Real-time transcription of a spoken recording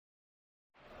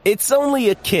It's only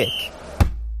a kick.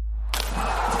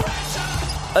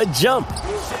 A jump.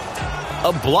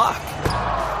 A block.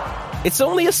 It's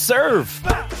only a serve.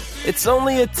 It's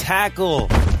only a tackle.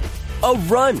 A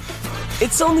run.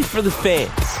 It's only for the fans.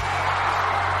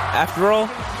 After all,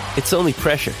 it's only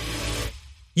pressure.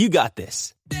 You got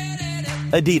this.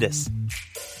 Adidas.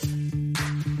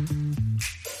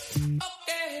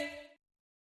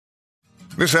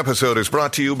 This episode is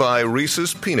brought to you by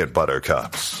Reese's Peanut Butter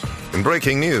Cups. In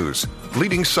breaking news,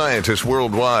 leading scientists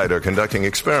worldwide are conducting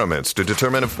experiments to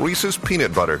determine if Reese's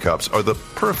Peanut Butter Cups are the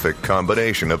perfect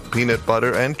combination of peanut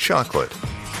butter and chocolate.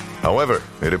 However,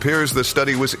 it appears the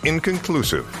study was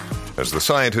inconclusive, as the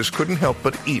scientists couldn't help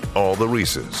but eat all the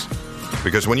Reese's.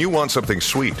 Because when you want something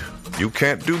sweet, you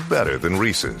can't do better than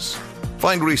Reese's.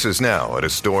 Find Reese's now at a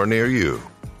store near you.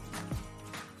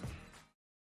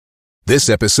 This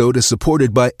episode is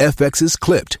supported by FX's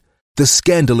Clipped, the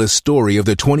scandalous story of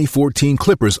the 2014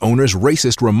 Clippers owner's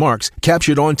racist remarks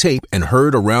captured on tape and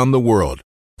heard around the world.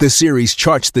 The series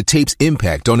charts the tape's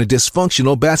impact on a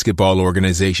dysfunctional basketball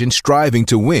organization striving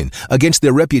to win against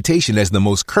their reputation as the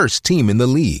most cursed team in the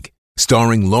league.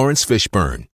 Starring Lawrence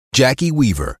Fishburne, Jackie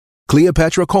Weaver,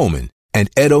 Cleopatra Coleman, and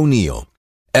Ed O'Neill.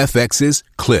 FX's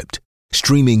Clipped,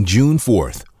 streaming June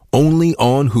 4th, only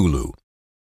on Hulu.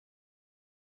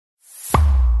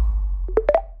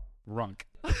 Runk.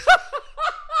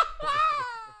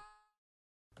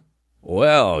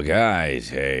 Well, guys,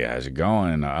 hey, how's it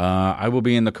going? I will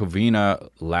be in the Covina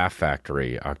Laugh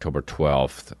Factory October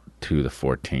 12th to the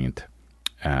 14th,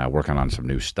 working on some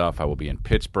new stuff. I will be in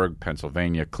Pittsburgh,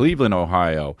 Pennsylvania, Cleveland,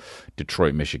 Ohio,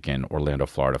 Detroit, Michigan, Orlando,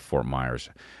 Florida, Fort Myers,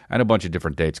 and a bunch of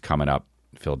different dates coming up.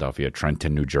 Philadelphia,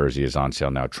 Trenton, New Jersey is on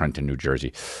sale now. Trenton, New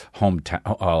Jersey, home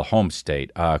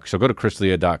state. So go to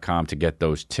chrislea.com to get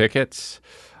those tickets.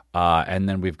 And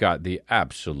then we've got the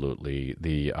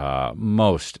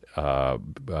most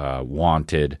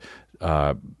wanted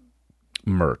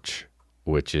merch,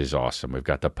 which is awesome. We've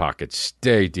got the Pocket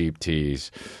Stay Deep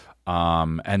tees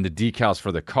and the decals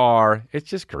for the car. It's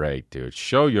just great, dude.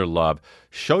 Show your love.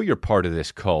 Show you're part of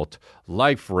this cult.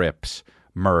 Life Rips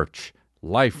merch.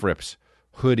 Life Rips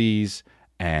hoodies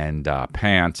and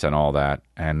pants and all that.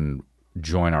 And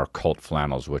join our cult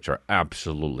flannels, which are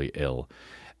absolutely ill.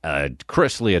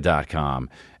 chrislea.com.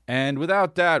 And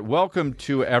without that, welcome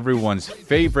to everyone's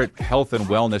favorite health and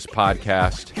wellness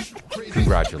podcast.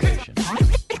 Congratulations.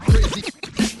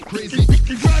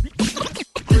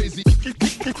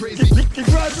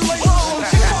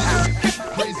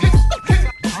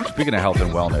 Speaking of health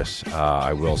and wellness,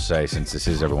 I will say, since this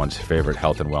is everyone's favorite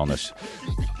health and wellness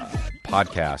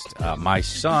podcast, my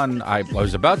son, I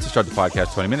was about to start the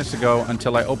podcast 20 minutes ago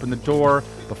until I opened the door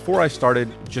before I started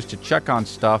just to check on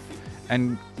stuff,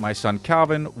 and my son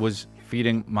Calvin was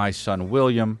feeding my son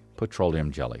William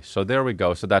petroleum jelly. So there we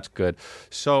go. So that's good.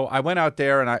 So I went out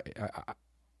there, and I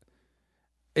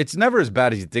it's never as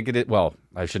bad as you think it is. Well,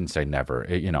 I shouldn't say never.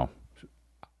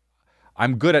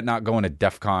 I'm good at not going to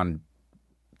DEFCON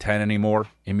 10 anymore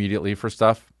immediately for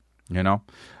stuff,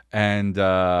 and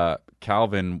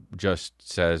Calvin just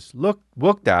says, look,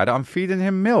 Dad, I'm feeding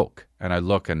him milk. And I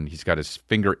look, and he's got his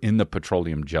finger in the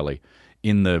petroleum jelly,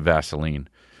 in the Vaseline.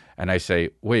 And I say,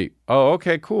 wait, oh,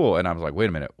 okay, cool. And I was like, wait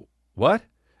a minute, what?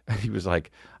 And he was like,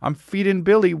 I'm feeding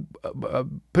Billy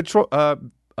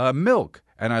milk.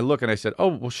 And I look, and I said, oh,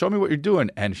 well, show me what you're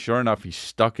doing. And sure enough, he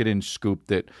stuck it in,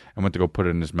 scooped it, and went to go put it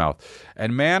in his mouth.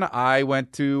 And man, I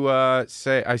went to I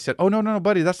said, oh, no,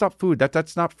 buddy, that's not food.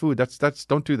 That's not food. That's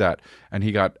don't do that. And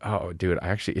he got, oh, dude,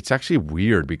 it's actually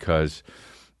weird because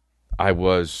I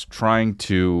was trying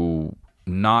to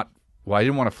I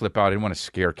didn't want to flip out. I didn't want to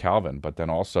scare Calvin, but then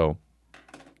also,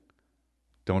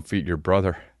 don't feed your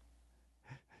brother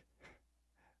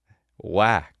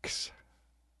wax.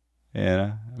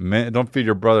 Don't feed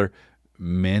your brother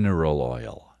mineral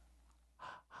oil.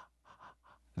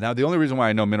 Now, the only reason why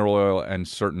I know mineral oil and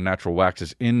certain natural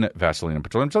waxes in Vaseline and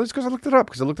petroleum jelly is because I looked it up.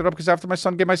 Because after my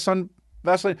son gave my son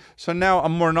Vaseline, so now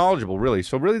I'm more knowledgeable, really.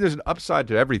 So really, there's an upside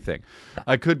to everything.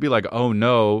 I could be like, oh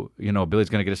no, Billy's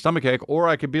going to get a stomachache, or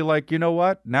I could be like, you know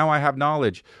what? Now I have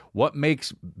knowledge. What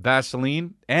makes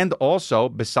Vaseline, and also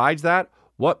besides that,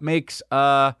 what makes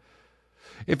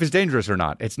if it's dangerous or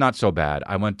not. It's not so bad.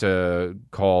 I went to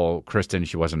call Kristen.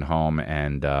 She wasn't home,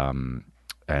 and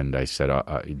I said,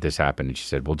 this happened. And she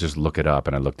said, well, just look it up.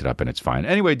 And I looked it up, and it's fine.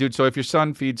 Anyway, dude, so if your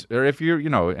son feeds, or if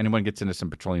anyone gets into some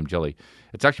petroleum jelly,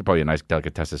 it's actually probably a nice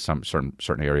delicatessen in some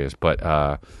certain areas,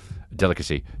 but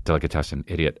delicatessen,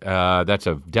 idiot. That's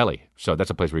a deli. So that's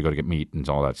a place where you go to get meat and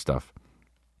all that stuff.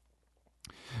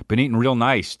 Been eating real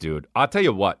nice, dude. I'll tell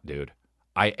you what, dude.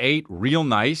 I ate real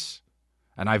nice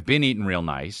and I've been eating real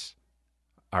nice.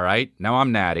 All right? Now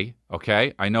I'm natty,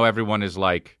 okay? I know everyone is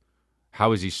like,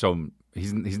 how is he so...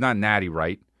 He's not natty,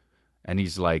 right? And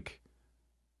he's like...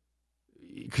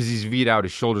 Because he's V'd out,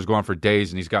 his shoulders go on for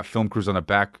days, and he's got film crews on the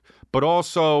back. But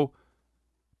also,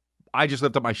 I just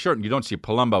lift up my shirt, and you don't see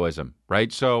Palumboism,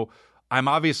 right? So I'm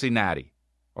obviously natty,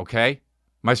 okay?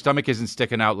 My stomach isn't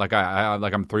sticking out like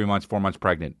I'm 3 months, 4 months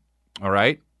pregnant, all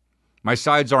right? My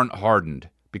sides aren't hardened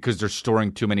because they're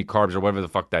storing too many carbs or whatever the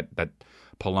fuck that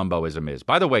Palumboism is.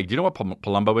 By the way, do you know what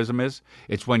Palumboism is?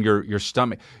 It's when your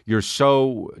stomach, you're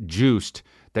so juiced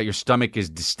that your stomach is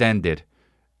distended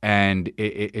and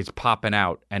it's popping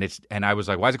out. And I was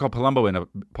like, why is it called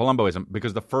Palumboism?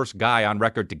 Because the first guy on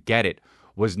record to get it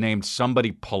was named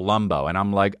somebody Palumbo. And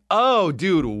I'm like, oh,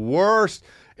 dude, worse.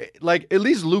 Like, at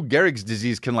least Lou Gehrig's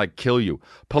disease can, like, kill you.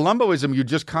 Palumboism, you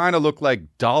just kind of look like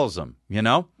Dalsum, you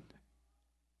know?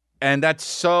 And that's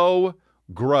so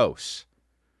gross,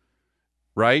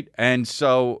 right? And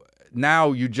so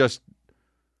now you just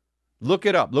look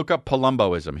it up. Look up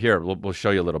Palumboism. Here, we'll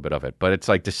show you a little bit of it. But it's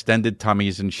like distended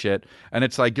tummies and shit. And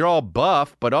it's like you're all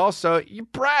buff, but also you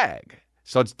brag.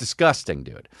 So it's disgusting,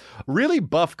 dude. Really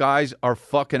buff guys are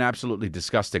fucking absolutely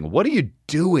disgusting. What are you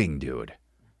doing, dude?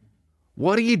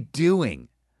 What are you doing?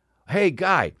 Hey,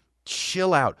 guy,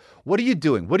 chill out. What are you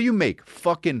doing? What do you make?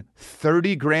 Fucking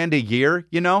 30 grand a year,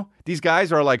 you know? These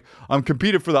guys are like, I'm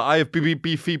competing for the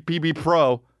IFBB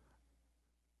Pro.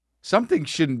 Something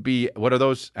shouldn't be, what are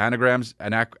those anagrams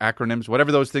and acronyms?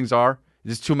 Whatever those things are,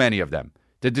 there's too many of them.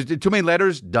 Too many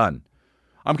letters? Done.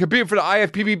 I'm competing for the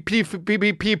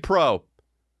IFBB Pro.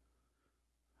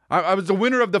 I was the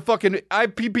winner of the fucking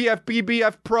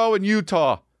IPBF Pro in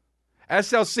Utah.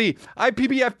 SLC,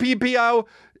 IPBF PPO,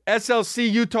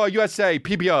 SLC, Utah, USA,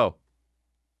 PBO.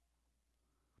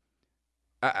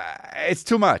 It's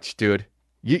too much, dude.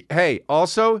 Hey,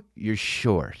 also, you're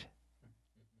short.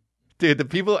 Dude, the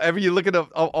people, you look at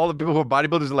all the people who are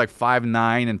bodybuilders are like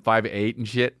 5'9" and 5'8" and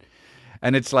shit.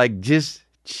 And it's like, just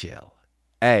chill.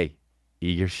 Hey,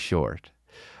 you're short.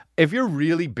 If you're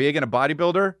really big and a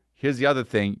bodybuilder, here's the other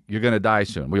thing. You're going to die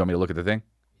soon. You want me to look at the thing?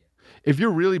 If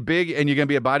you're really big and you're going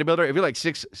to be a bodybuilder, if you're like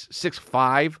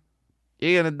 6'5",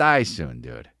 you're going to die soon,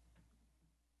 dude.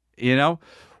 You know?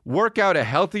 Work out a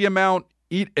healthy amount.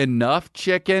 Eat enough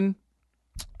chicken.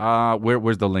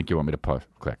 Where's the link you want me to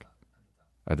click?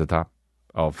 At the top?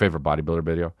 Oh, favorite bodybuilder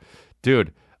video?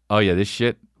 Dude, oh yeah, this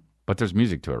shit. But there's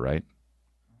music to it, right?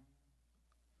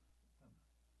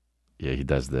 Yeah, he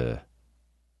does the...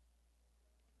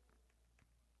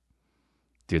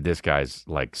 Dude, this guy's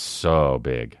like so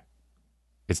big.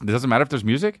 It doesn't matter if there's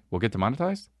music? We'll get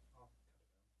demonetized?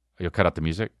 You'll cut out the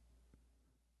music?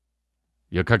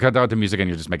 You'll cut out the music and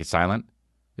you'll just make it silent?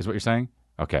 Is what you're saying?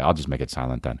 Okay, I'll just make it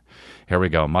silent then. Here we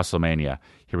go, Musclemania.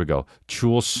 Here we go.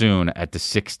 Chul Soon at the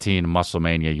 16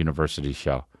 Musclemania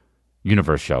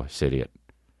Universe show, this idiot.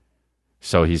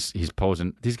 So he's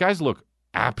posing. These guys look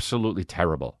absolutely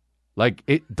terrible. Like,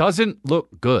 it doesn't look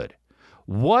good.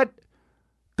 What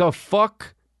the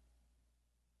fuck?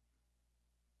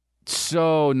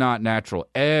 So not natural.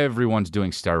 Everyone's doing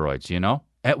steroids, you know?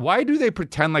 And why do they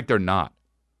pretend like they're not?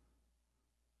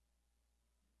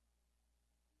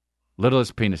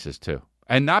 Littlest penises, too.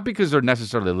 And not because they're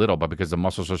necessarily little, but because the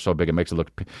muscles are so big, it makes it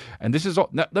look... And this is all...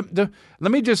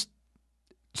 Let me just...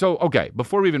 So, okay,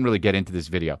 before we even really get into this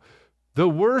video, the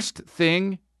worst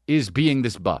thing is being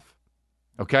this buff,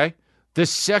 okay? The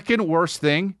second worst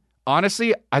thing,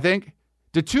 honestly, I think...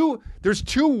 There's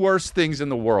two worst things in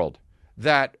the world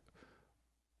that...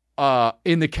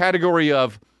 in the category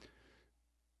of...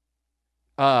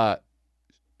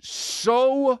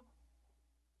 so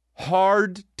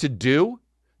hard to do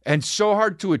and so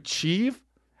hard to achieve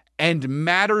and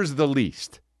matters the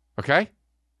least, okay?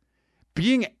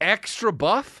 Being extra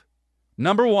buff,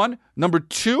 number one. Number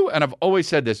two, and I've always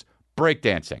said this,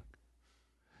 breakdancing.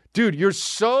 Dude, it's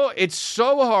so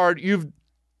hard. You've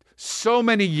so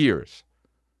many years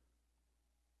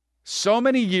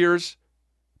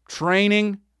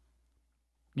training,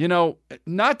 you know,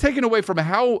 not taken away from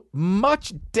how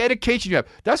much dedication you have.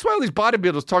 That's why all these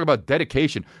bodybuilders talk about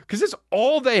dedication, because it's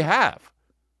all they have.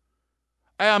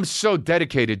 I'm so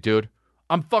dedicated, dude.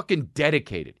 I'm fucking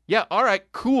dedicated. Yeah, all right,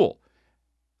 cool.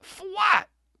 For what?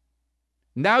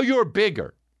 Now you're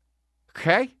bigger,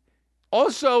 okay?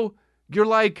 Also, you're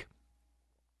like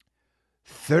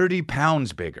 30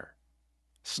 pounds bigger.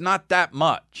 It's not that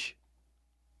much,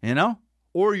 you know?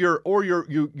 Or you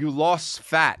lost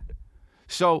fat.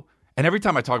 So, and every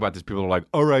time I talk about this, people are like,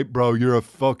 all right, bro, you're a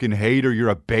fucking hater. You're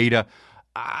a beta.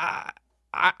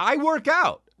 I work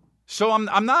out. So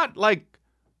I'm not like,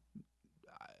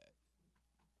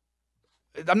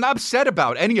 I'm not upset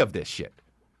about any of this shit.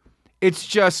 It's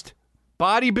just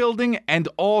bodybuilding and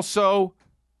also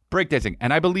breakdancing.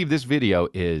 And I believe this video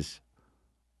is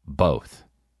both.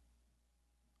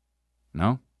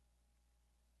 No?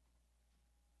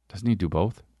 Doesn't he do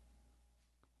both?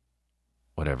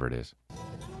 Whatever it is.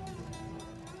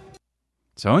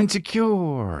 So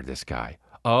insecure, this guy.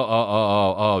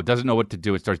 Oh. Doesn't know what to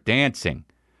do. It starts dancing.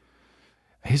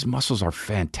 His muscles are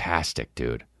fantastic,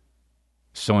 dude.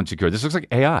 So insecure. This looks like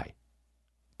AI.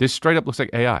 This straight up looks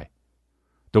like AI.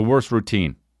 The worst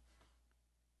routine.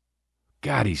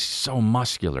 God, he's so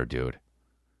muscular, dude.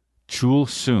 Chul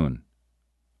Soon.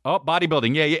 Oh,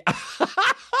 bodybuilding. Yeah.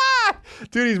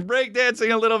 Dude, he's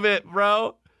breakdancing a little bit,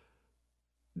 bro.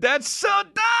 That's so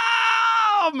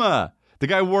dumb. The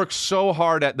guy works so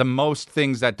hard at the most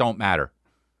things that don't matter.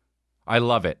 I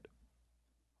love it.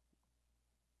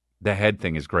 The head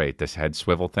thing is great. This head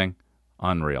swivel thing,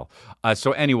 unreal.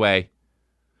 So anyway,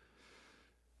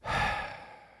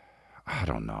 I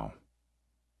don't know.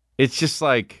 It's just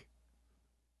like,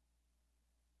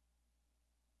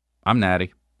 I'm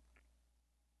natty.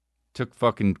 Took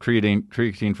fucking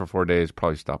creatine for 4 days.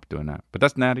 Probably stopped doing that. But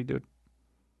that's natty, dude.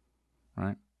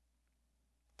 Right?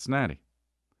 It's natty.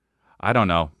 I don't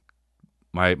know.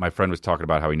 My friend was talking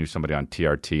about how he knew somebody on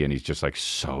TRT and he's just like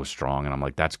so strong. And I'm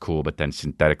like, that's cool. But then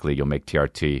synthetically, you'll make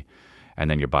TRT and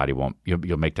then your body won't.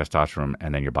 You'll make testosterone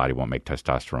and then your body won't make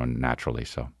testosterone naturally.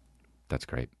 So that's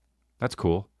great. That's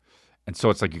cool. And so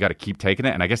it's like you got to keep taking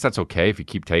it. And I guess that's okay if you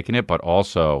keep taking it. But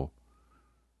also,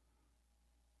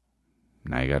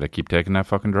 now you got to keep taking that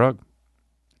fucking drug.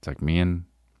 It's like me and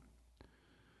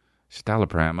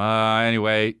Citalopram.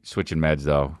 Anyway, switching meds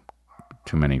though.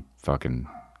 Too many fucking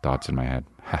thoughts in my head.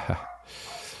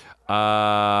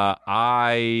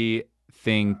 I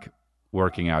think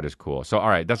working out is cool. So all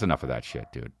right, that's enough of that shit,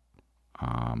 dude.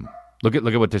 Look at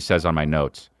what this says on my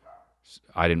notes.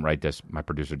 I didn't write this. My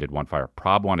producer did. One fire.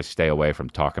 Prob want to stay away from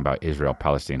talking about Israel,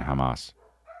 Palestine, Hamas.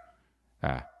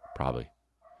 Probably.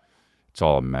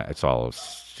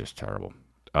 It's just terrible.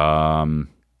 I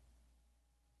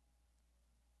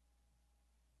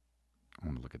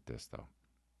want to look at this, though.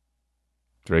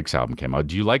 Drake's album came out.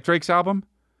 Do you like Drake's album?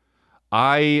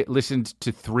 I listened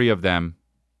to 3 of them.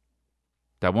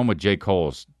 That one with J.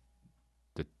 Cole's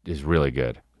is really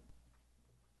good.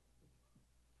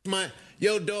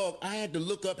 Yo, dog, I had to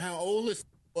look up how old this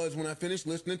was when I finished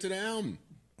listening to the album.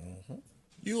 Mm-hmm.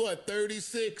 You are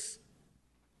 36.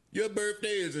 Your birthday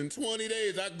is in 20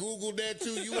 days. I Googled that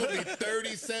too. You will be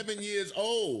 37 years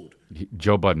old.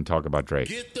 Joe Budden talk about Drake.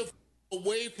 Get the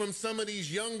away from some of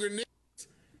these younger niggas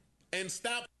and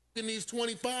stop these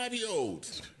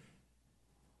 25-year-olds.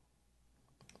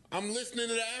 I'm listening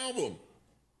to the album.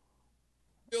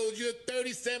 You're a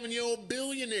 37-year-old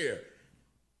billionaire.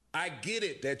 I get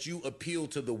it that you appeal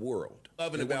to the world.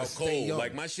 Loving about Cole,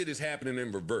 like my shit is happening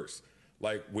in reverse.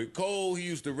 Like with Cole, he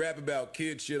used to rap about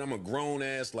kid shit. I'm a grown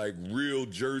ass, like real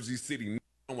Jersey City.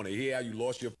 I want to hear how you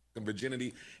lost your fucking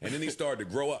virginity. And then he started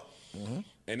to grow up. Mm-hmm.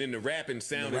 And then the rapping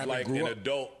sounded like an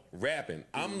adult rapping.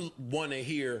 I'm want to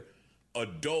hear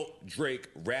adult Drake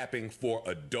rapping for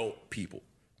adult people.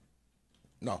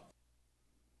 No.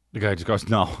 The guy just goes,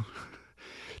 no.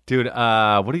 Dude,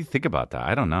 what do you think about that?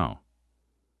 I don't know.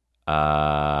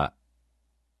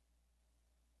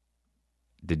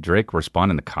 Did Drake respond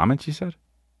in the comments, you said?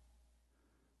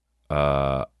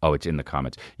 It's in the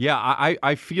comments. Yeah,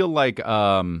 I feel like,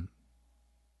 I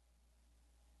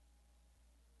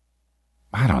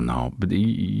don't know. But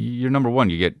you're number one.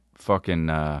 You get fucking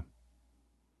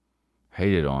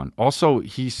hated on. Also,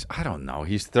 he's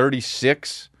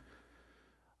 36.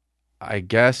 I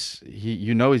guess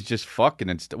he's just fucking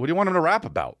and stuff. What do you want him to rap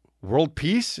about? World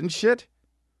peace and shit?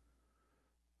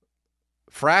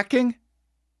 Fracking?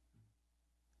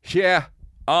 Yeah.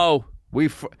 Oh,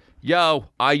 yo,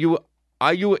 are you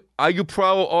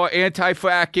pro or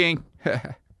anti-fracking?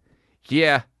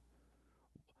 Yeah.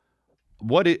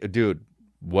 What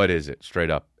is it? Straight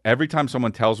up. Every time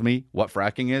someone tells me what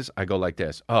fracking is, I go like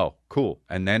this. Oh, cool.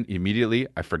 And then immediately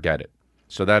I forget it.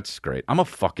 So that's great. I'm a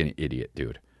fucking idiot,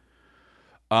 dude.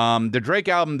 The Drake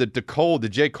album, the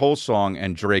J. Cole song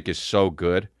and Drake is so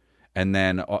good. And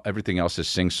then everything else is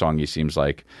sing-songy, seems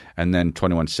like. And then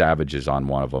 21 Savage is on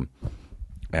one of them.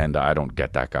 And I don't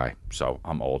get that guy. So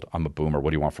I'm old. I'm a boomer. What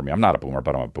do you want from me? I'm not a boomer,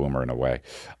 but I'm a boomer in a way.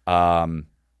 I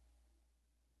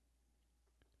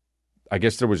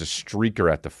guess there was a streaker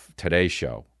at the Today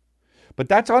Show. But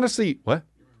that's honestly... What?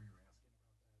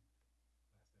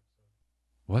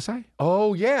 Was I?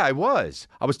 Oh, yeah, I was.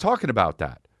 I was talking about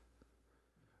that.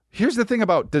 Here's the thing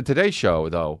about the Today Show,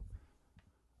 though.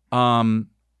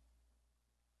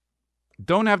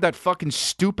 Don't have that fucking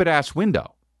stupid ass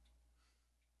window.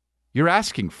 You're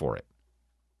asking for it.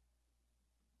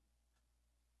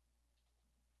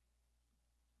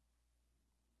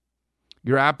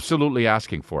 You're absolutely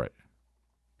asking for it.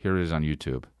 Here it is on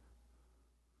YouTube.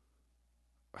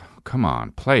 Oh, come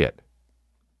on, play it.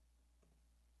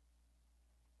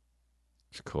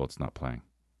 It's cool, it's not playing.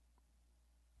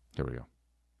 Here we go.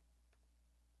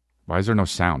 Why is there no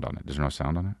sound on it? Is there no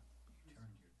sound on it?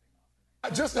 I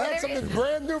just had something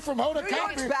brand new from Hoda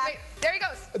Kotb. There he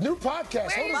goes. A new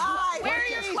podcast. Where are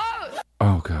your clothes?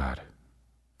 Oh, God.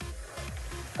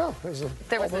 Oh, there's an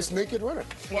almost naked runner.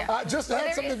 Yeah. I just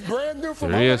had something brand new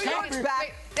from There he Hoda is.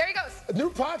 Kotb. There he goes. A new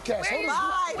podcast. Where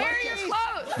are your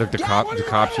clothes? Look, the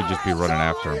cop should just be running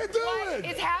after him. What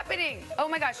is happening? Oh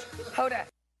my gosh, Hoda.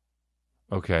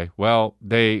 Okay, well,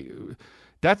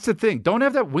 that's the thing. Don't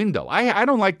have that window. I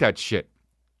don't like that shit.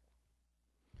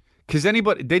 Because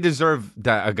they deserve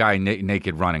that a guy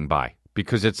naked running by.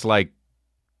 Because it's like,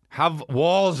 have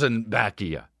walls in back of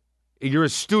you. You're a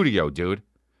studio, dude.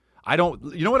 You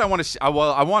know what I want to see? I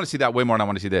want to see that way more than I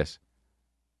want to see this.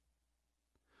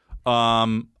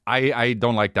 I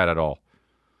don't like that at all.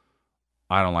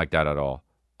 I don't like that at all.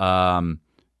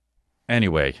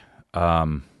 Anyway,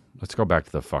 let's go back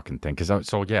to the fucking thing.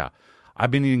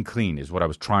 I've been eating clean is what I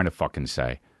was trying to fucking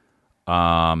say.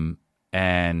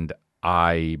 And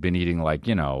I've been eating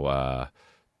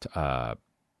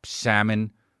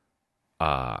salmon.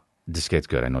 This gets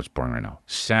good. I know it's boring right now.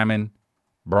 Salmon,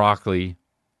 broccoli,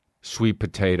 sweet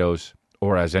potatoes,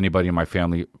 or as anybody in my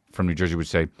family from New Jersey would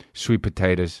say, sweet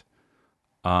potatoes,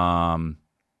 and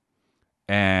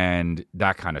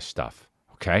that kind of stuff.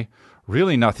 Okay?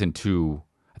 Really nothing too...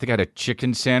 I think I had a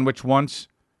chicken sandwich once.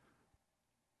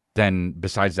 Then,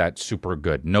 besides that, super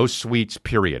good. No sweets,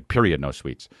 period. Period, no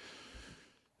sweets.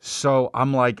 So,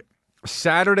 I'm like,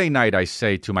 Saturday night, I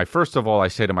say to my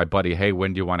buddy, hey,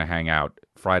 when do you want to hang out?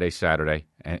 Friday, Saturday,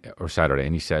 or Saturday.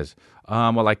 And he says,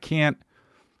 well, I can't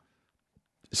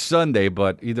Sunday,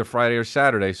 but either Friday or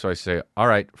Saturday. So I say, all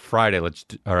right, Friday,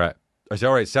 all right. I say,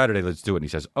 all right, Saturday, let's do it. And he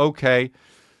says, okay.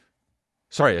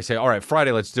 Sorry, I say, all right,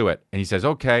 Friday, let's do it. And he says,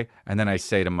 okay. And then I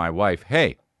say to my wife,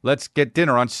 hey, let's get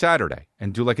dinner on Saturday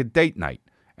and do like a date night.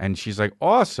 And she's like,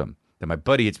 awesome. Then my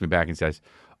buddy hits me back and says,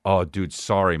 oh, dude,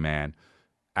 sorry, man.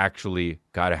 Actually,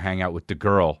 got to hang out with the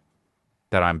girl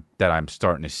that I'm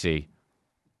starting to see.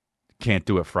 Can't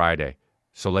do it Friday.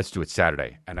 So let's do it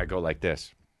Saturday. And I go like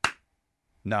this.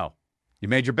 No. You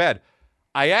made your bed.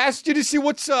 I asked you to see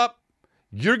what's up.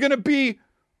 You're going to be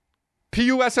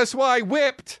P-U-S-S-Y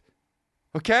whipped.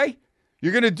 Okay?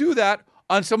 You're going to do that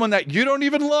on someone that you don't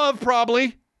even love,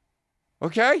 probably.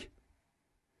 Okay?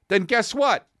 Then guess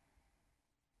what?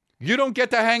 You don't get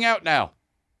to hang out now.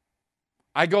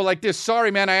 I go like this.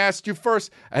 Sorry, man, I asked you first,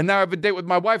 and now I have a date with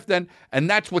my wife then, and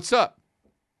that's what's up.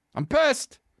 I'm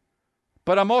pissed.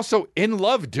 But I'm also in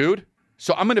love, dude.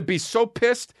 So I'm going to be so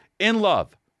pissed, in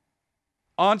love,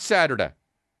 on Saturday.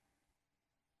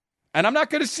 And I'm not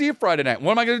going to see you Friday night.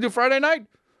 What am I going to do Friday night?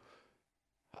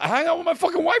 I hang out with my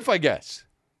fucking wife, I guess.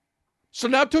 So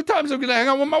now 2 times I'm going to hang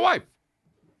out with my wife.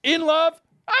 In love,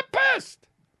 I'm pissed.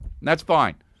 And that's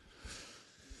fine.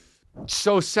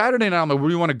 So Saturday night, I'm like, where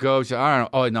do you want to go? So, I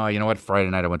don't know. Oh, no, you know what? Friday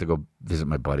night, I went to go visit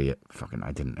my buddy.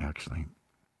 I didn't actually.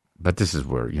 But this is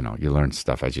where, you learn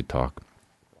stuff as you talk.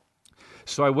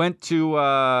 So I went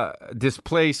to this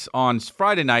place on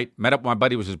Friday night, met up with my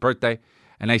buddy. It was his birthday.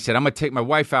 And I said, I'm going to take my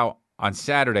wife out on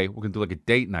Saturday. We're going to do like a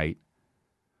date night.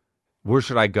 Where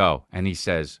should I go? And he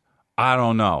says, I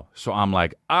don't know. So I'm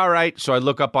like, all right. So I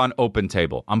look up on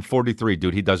OpenTable. I'm 43,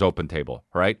 dude. He does OpenTable,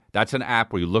 right? That's an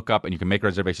app where you look up and you can make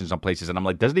reservations on places. And I'm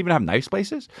like, does it even have nice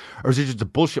places? Or is it just the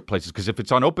bullshit places? Because if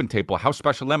it's on OpenTable, how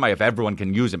special am I if everyone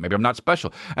can use it? Maybe I'm not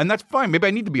special. And that's fine. Maybe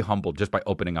I need to be humbled just by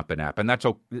opening up an app. And that's,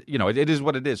 it is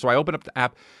what it is. So I open up the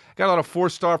app. Got a lot of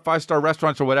 4-star, 5-star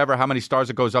restaurants or whatever, how many stars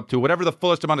it goes up to. Whatever the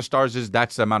fullest amount of stars is,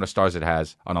 that's the amount of stars it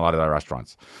has on a lot of the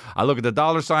restaurants. I look at the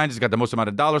dollar signs. It's got the most amount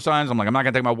of dollar signs. I'm like, I'm not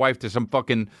going to take my wife to some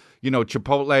fucking,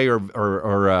 Chipotle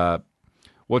or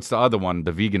what's the other one?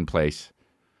 The vegan place.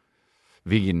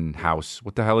 Vegan house.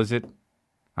 What the hell is it?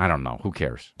 I don't know. Who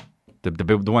cares?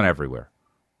 The one everywhere.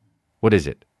 What is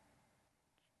it?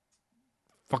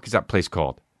 Fuck is that place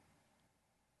called?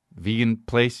 Vegan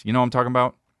place? You know what I'm talking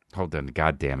about? Hold on.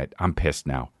 God damn it. I'm pissed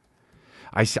now.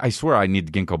 I swear I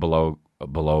need ginkgo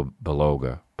biloba.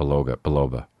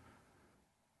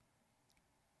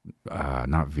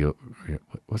 Not veal.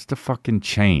 What's the fucking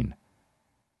chain?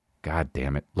 God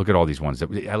damn it. Look at all these ones.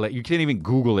 You can't even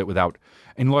Google it without...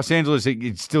 In Los Angeles,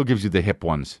 it still gives you the hip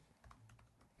ones.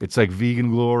 It's like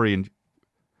Vegan Glory and...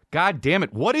 God damn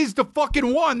it. What is the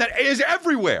fucking one that is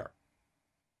everywhere?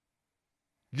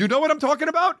 You know what I'm talking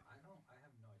about?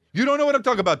 You don't know what I'm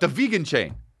talking about. The vegan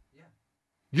chain. Yeah.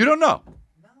 You don't know?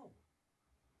 No.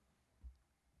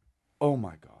 Oh,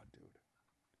 my God, dude.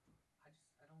 I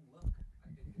don't look.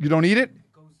 You don't eat it?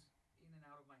 It goes in and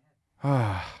out of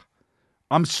my head.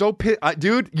 I'm so pissed.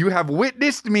 Dude, you have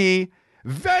witnessed me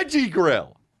Veggie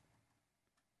Grill.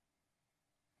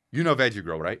 You know Veggie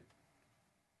Grill, right?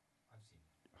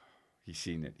 He's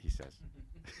seen it, he says.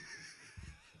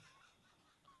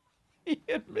 He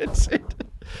admits it.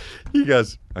 He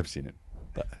goes, I've seen it.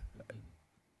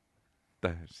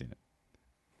 I've seen it.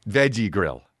 Veggie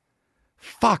Grill.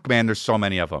 Fuck, man, there's so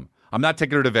many of them. I'm not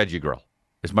taking her to Veggie Grill,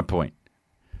 is my point.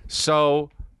 So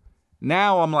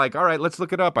now I'm like, all right, let's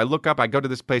look it up. I look up, I go to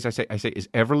this place. I say, is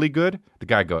Everly good? The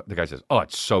guy says, oh,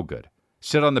 it's so good.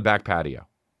 Sit on the back patio.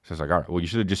 So I was like, all right, well, you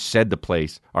should have just said the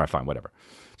place. All right, fine, whatever.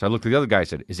 So I looked at the other guy. I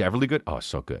said, is Everly good? Oh, it's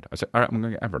so good. I said, all right, I'm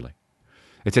going to get Everly.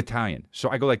 It's Italian. So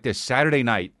I go like this. Saturday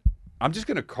night, I'm just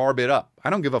going to carb it up.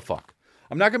 I don't give a fuck.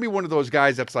 I'm not going to be one of those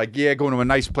guys that's like, yeah, going to a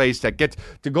nice place that gets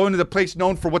to go into the place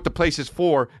known for what the place is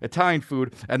for, Italian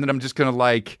food, and then I'm just going to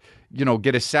like,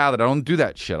 get a salad. I don't do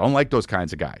that shit. I don't like those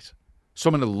kinds of guys. So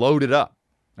I'm going to load it up.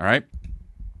 All right?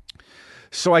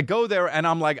 So I go there and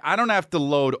I'm like, I don't have to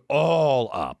load all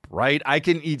up, right? I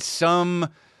can eat some.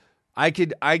 I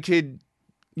could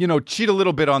cheat a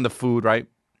little bit on the food, right?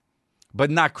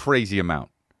 But not crazy amount.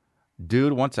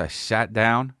 Dude, once I sat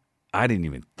down, I didn't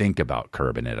even think about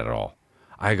curbing it at all.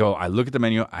 I look at the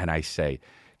menu and I say,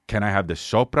 can I have the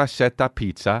soprasetta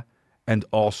pizza and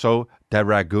also the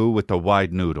ragu with the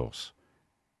wide noodles?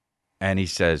 And he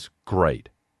says, great.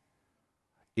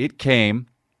 It came.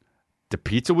 The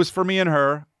pizza was for me and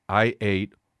her. I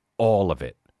ate all of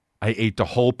it. I ate the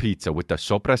whole pizza with the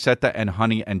soprasetta and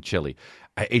honey and chili.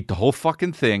 I ate the whole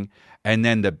fucking thing. And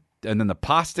then the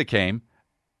pasta came.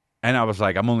 And I was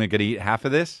like, I'm only going to eat half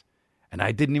of this. And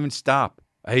I didn't even stop.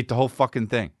 I ate the whole fucking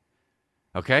thing.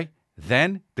 Okay?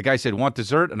 Then the guy said, want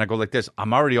dessert? And I go like this.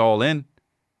 I'm already all in.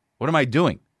 What am I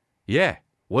doing? Yeah.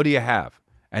 What do you have?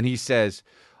 And he says,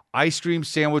 ice cream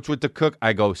sandwich with the cook.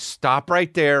 I go, stop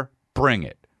right there. Bring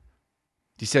it.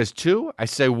 He says 2. I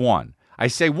say 1. I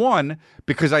say 1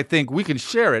 because I think we can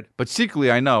share it. But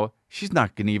secretly I know she's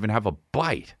not going to even have a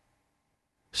bite.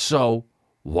 So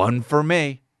 1 for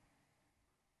me.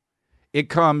 It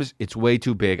comes, it's way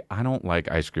too big. I don't like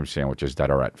ice cream sandwiches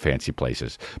that are at fancy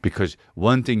places because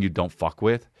one thing you don't fuck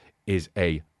with is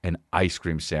an ice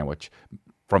cream sandwich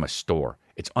from a store.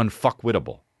 It's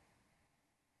unfuckwittable.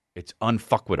 It's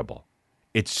unfuckwittable.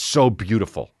 It's so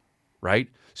beautiful, right?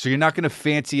 So you're not going to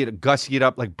fancy it, gussy it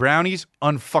up like brownies,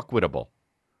 unfuckwittable,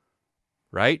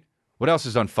 right? What else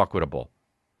is unfuckwittable?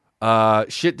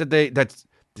 Shit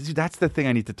that's the thing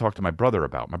I need to talk to my brother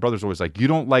about. My brother's always like, you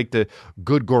don't like the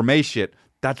good gourmet shit.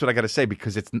 That's what I got to say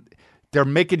because they're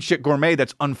making shit gourmet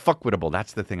that's unfuckwittable.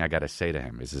 That's the thing I got to say to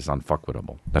him is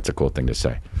unfuckwittable. That's a cool thing to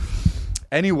say.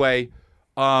 Anyway,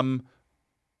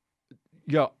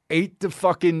 ate the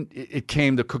fucking, it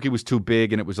came, the cookie was too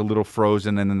big and it was a little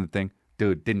frozen and then the thing,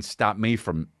 dude, didn't stop me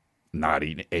from not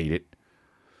eating, ate it.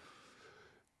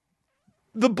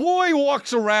 The boy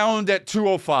walks around at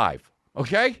 205,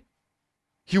 okay?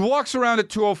 He walks around at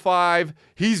 205.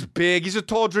 He's big. He's a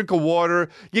tall drink of water.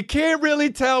 You can't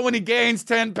really tell when he gains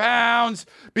 10 pounds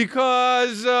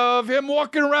because of him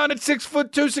walking around at 6'2",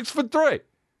 6'3".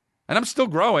 And I'm still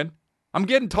growing. I'm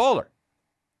getting taller.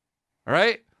 All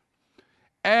right?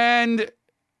 And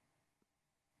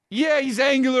yeah, he's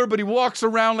angular, but he walks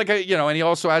around like and he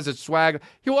also has a swag.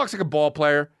 He walks like a ball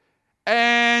player.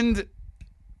 And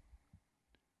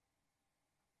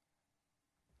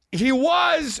he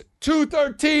was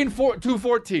 213,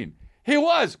 214. He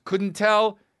was. Couldn't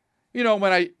tell. When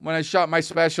I shot my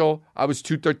special, I was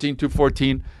 213,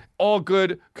 214. All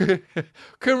good. Couldn't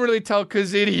really tell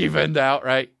because it evened out,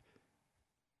 right?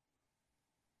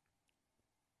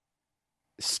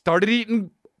 Started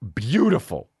eating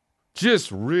beautiful.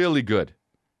 Just really good.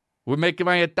 Would make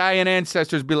my Italian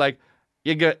ancestors be like,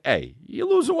 you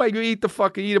losing weight, you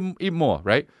eat more,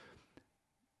 right?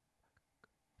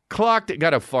 Clocked it,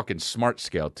 got a fucking smart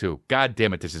scale too. God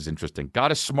damn it, this is interesting.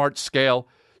 Got a smart scale,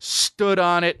 stood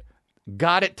on it,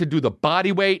 got it to do the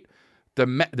body weight,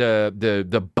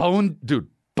 the bone, dude,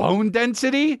 bone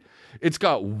density. It's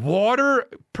got water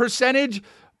percentage,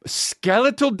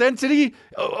 skeletal density,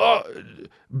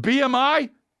 BMI,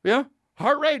 yeah,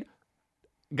 heart rate.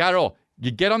 Got it all.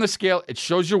 You get on the scale, it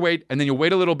shows your weight, and then you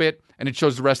wait a little bit, and it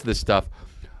shows the rest of this stuff.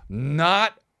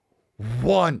 Not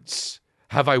once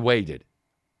have I waited.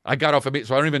 I got off of it,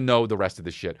 so I don't even know the rest of the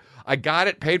shit. I got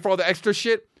it, paid for all the extra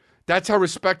shit. That's how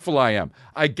respectful I am.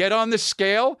 I get on the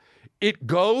scale. It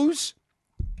goes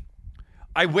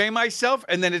I weigh myself,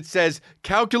 and then it says,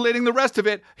 calculating the rest of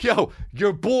it, yo,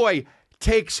 your boy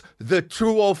takes the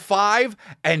 205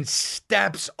 and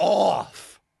steps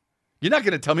off. You're not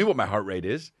going to tell me what my heart rate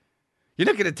is. You're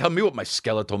not going to tell me what my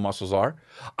skeletal muscles are.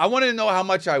 I want to know how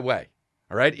much I weigh,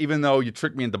 all right, even though you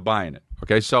tricked me into buying it,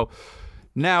 okay? So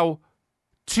now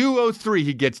 203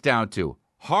 he gets down to.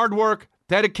 Hard work,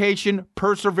 dedication,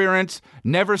 perseverance,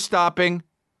 never stopping,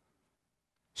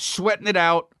 sweating it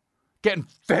out, getting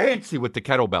fancy with the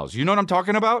kettlebells. You know what I'm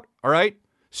talking about? All right?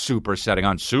 Supersetting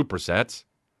on supersets.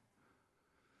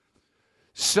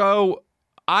 So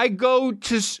I go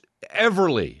to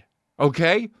Everly,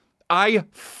 okay? I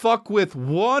fuck with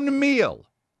one meal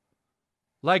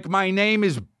like my name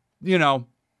is,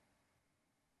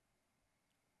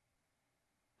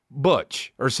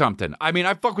 Butch or something. I mean,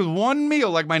 I fuck with one meal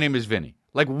like my name is Vinny.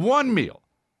 Like one meal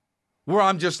where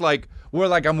I'm just like,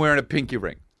 I'm wearing a pinky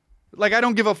ring. Like, I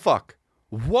don't give a fuck.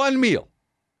 One meal.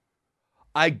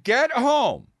 I get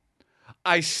home.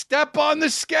 I step on the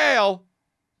scale.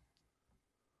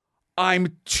 I'm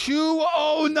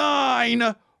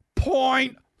 209.5.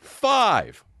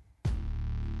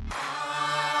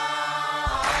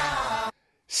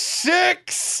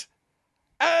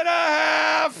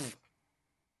 6.5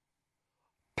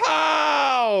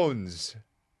 pounds.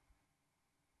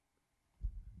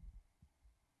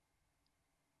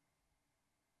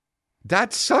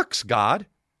 That sucks, God.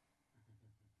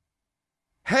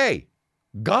 Hey,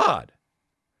 God,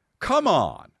 come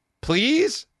on,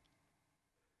 please.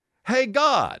 Hey,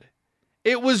 God,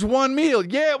 it was one meal.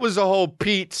 Yeah, it was a whole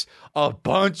pizza, a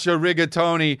bunch of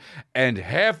rigatoni, and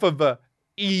half of a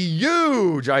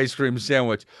huge ice cream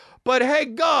sandwich. But hey,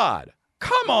 God,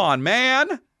 come on,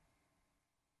 man.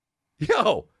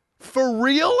 Yo, for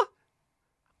real?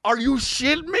 Are you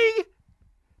shitting me?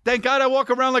 Thank God I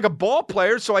walk around like a ball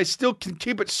player so I still can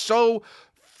keep it so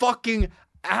fucking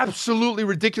absolutely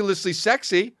ridiculously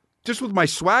sexy, just with my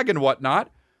swag and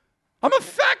whatnot. I'm a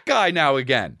fat guy now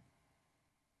again.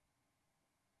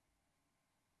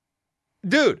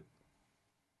 Dude.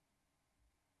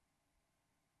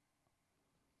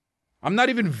 I'm not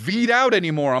even V'd out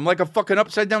anymore. I'm like a fucking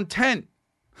upside down tent.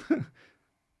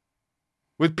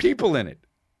 With people in it.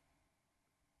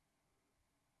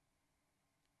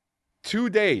 2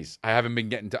 days I haven't been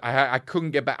getting to. I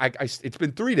couldn't get back. It's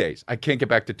been 3 days. I can't get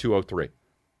back to 203.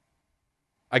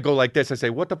 I go like this. I say,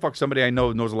 what the fuck? Somebody I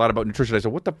know knows a lot about nutrition. I say,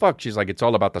 what the fuck? She's like, it's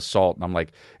all about the salt. And I'm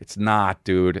like, it's not,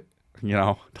 dude.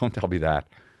 Don't tell me that.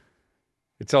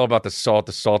 It's all about the salt.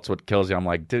 The salt's what kills you. I'm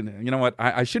like, dude, you know what?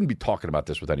 I shouldn't be talking about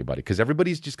this with anybody because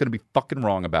everybody's just going to be fucking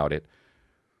wrong about it.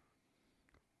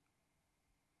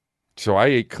 So I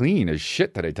ate clean as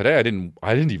shit today. Today I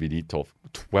didn't even eat till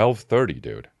 12:30,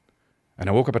 dude. And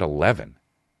I woke up at 11.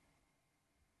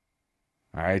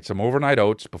 All right, some overnight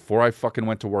oats before I fucking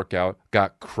went to work out.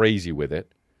 Got crazy with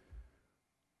it.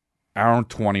 Hour and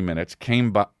 20 minutes.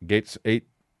 Came back, gets 8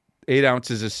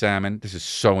 ounces of salmon. This is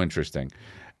so interesting.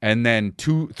 And then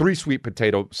 3 sweet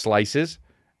potato slices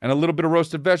and a little bit of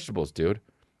roasted vegetables, dude.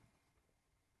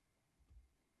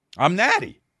 I'm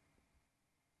natty.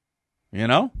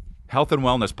 Health and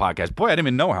wellness podcast. Boy, I didn't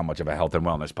even know how much of a health and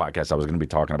wellness podcast I was going to be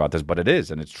talking about this, but it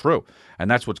is, and it's true. And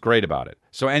that's what's great about it.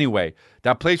 So anyway,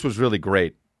 that place was really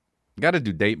great. Got to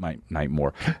do date night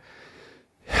more.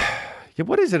 Yeah,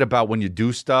 what is it about when you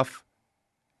do stuff,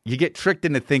 you get tricked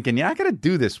into thinking, yeah, I got to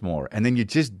do this more, and then you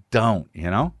just don't,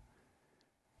 You know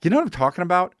what I'm talking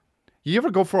about? You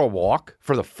ever go for a walk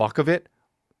for the fuck of it?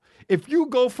 If you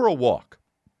go for a walk,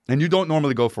 and you don't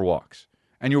normally go for walks,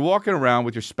 and you're walking around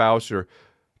with your spouse or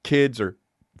kids or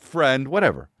friend,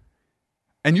 whatever,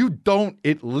 and you don't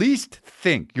at least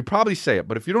think, you probably say it,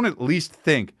 but if you don't at least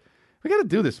think, we got to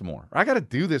do this more, or I got to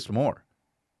do this more,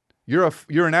 you're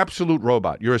an absolute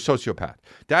robot. You're a sociopath.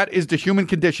 That is the human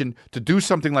condition, to do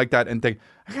something like that and think,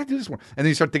 I got to do this more. And then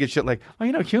you start thinking shit like,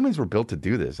 humans were built to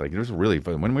do this. Like, it was really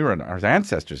fun. When we were our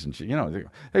ancestors and shit,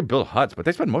 they built huts, but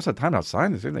they spend most of the time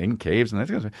outside. They're in caves and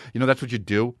that's what you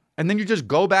do. And then you just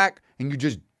go back and you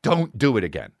just don't do it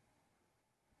again.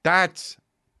 That's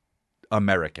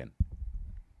American.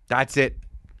 That's it.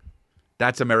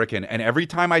 That's American. And every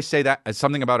time I say that as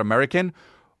something about American,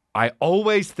 I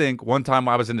always think, one time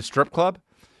I was in a strip club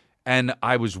and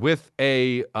I was with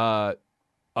a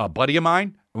buddy of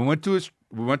mine. We went to a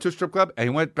strip club and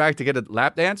he went back to get a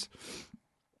lap dance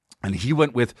and he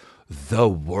went with the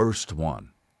worst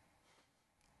one.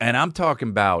 And I'm talking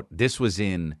about, this was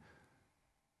in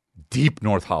deep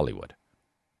North Hollywood.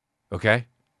 Okay?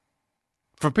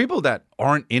 For people that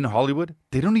aren't in Hollywood,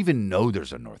 they don't even know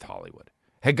there's a North Hollywood.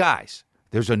 Hey, guys,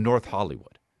 there's a North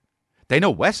Hollywood. They know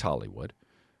West Hollywood.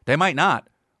 They might not.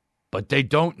 but they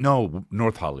don't know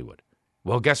North Hollywood.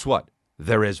 Well, guess what?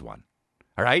 There is one.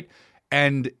 All right?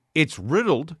 And it's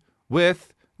riddled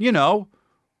with,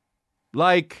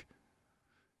 like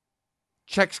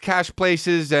checks, cash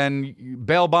places, and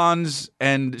bail bonds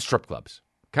and strip clubs.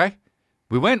 Okay?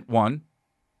 We went one,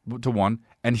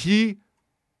 and he,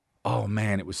 oh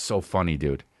man, it was so funny,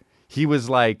 dude. He was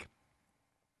like,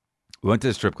 we went to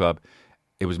the strip club.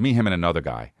 It was me, him, and another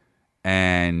guy.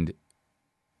 And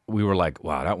we were like,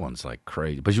 wow, that one's like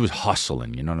crazy. But she was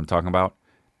hustling, you know what I'm talking about?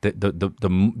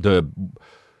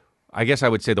 I guess I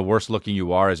would say the worse looking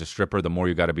you are as a stripper, the more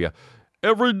you got to be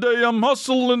every day I'm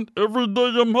hustling, every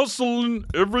day I'm hustling,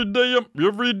 every day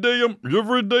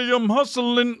I'm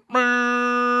hustling.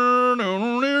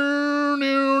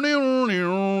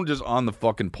 Just on the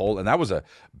fucking pole. And that was a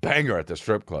banger at the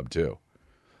strip club too.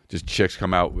 Just chicks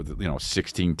come out with,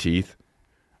 16 teeth.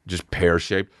 Just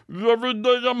pear-shaped. Every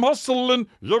day I'm hustling.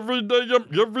 Every day.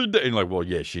 And like, well,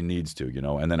 yeah, she needs to,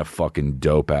 And then a fucking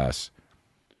dope ass.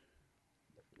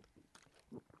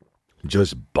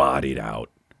 Just bodied out.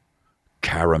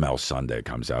 Caramel sundae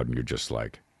comes out and you're just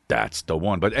like, that's the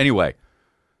one. But anyway,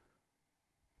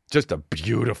 just a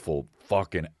beautiful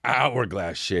fucking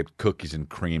hourglass-shaped cookies and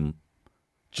cream.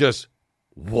 Just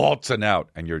waltzing out.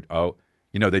 And you're,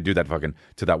 they do that fucking,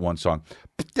 to that one song.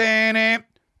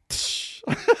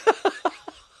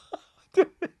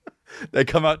 They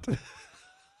come out to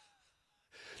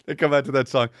that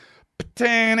song.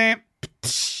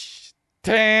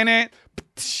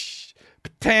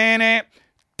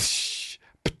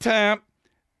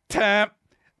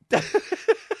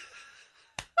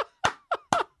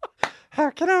 How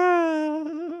can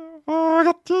I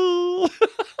forget you?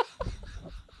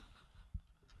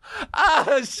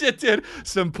 Shit, dude.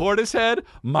 Some Portishead?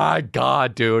 My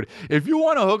God, dude. If you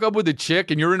want to hook up with a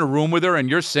chick and you're in a room with her and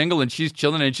you're single and she's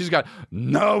chilling and she's got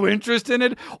no interest in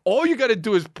it, all you got to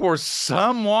do is pour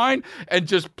some wine and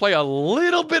just play a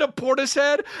little bit of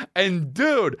Portishead. And,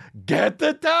 dude, get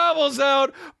the towels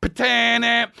out.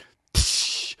 Patana.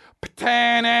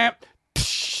 Patana.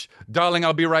 Darling,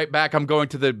 I'll be right back. I'm going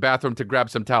to the bathroom to grab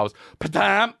some towels.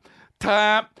 Patam.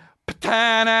 Tap.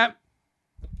 Patana.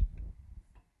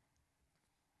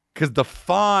 Because the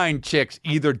fine chicks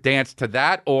either dance to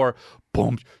that or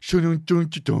boom,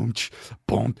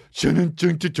 boom,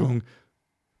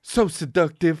 so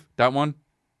seductive. That one.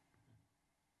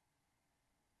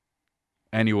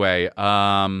 Anyway,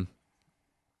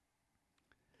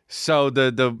 so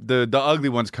the ugly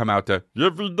ones come out to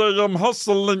every day I'm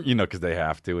hustling, because they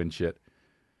have to and shit.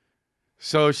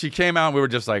 So she came out and we were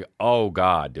just like, oh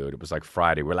God, dude. It was like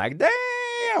Friday. We're like,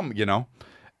 damn,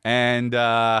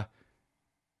 and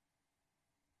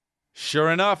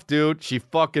sure enough, dude, she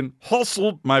fucking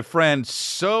hustled my friend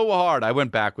so hard. I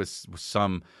went back with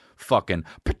some fucking,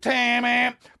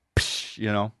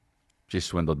 she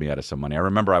swindled me out of some money. I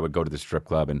remember I would go to the strip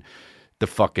club and the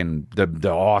fucking,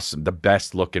 the awesome, the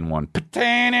best looking one,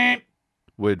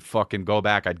 would fucking go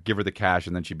back. I'd give her the cash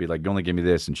and then she'd be like, you only give me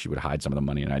this. And she would hide some of the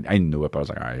money. And I knew it, but I was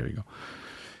like, all right, here you go.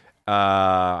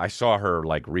 I saw her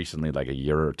like recently, like a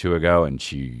year or two ago, and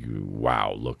she,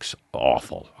 wow, looks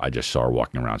awful. I just saw her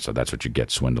walking around, so that's what you get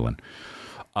swindling.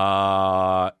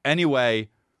 Anyway,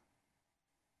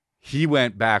 he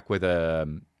went back with so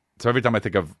every time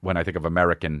when I think of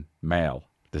American male,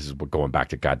 this is going back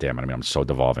to goddamn it. I mean, I'm so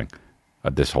devolving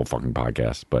this whole fucking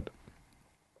podcast, but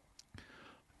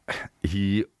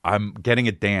I'm getting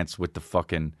a dance with the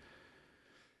fucking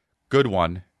good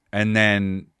one, and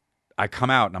then I come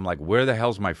out and I'm like, where the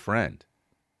hell's my friend?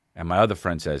 And my other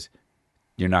friend says,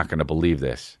 you're not going to believe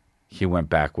this. He went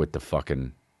back with the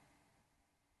fucking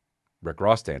Rick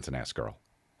Ross dancing ass girl.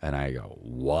 And I go,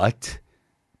 what?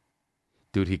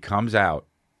 Dude, he comes out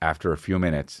after a few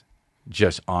minutes,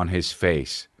 just on his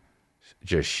face,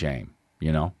 just shame,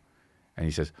 And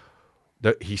he says,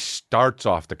 he starts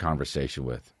off the conversation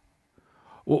with,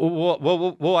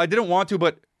 well, I didn't want to,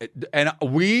 but, and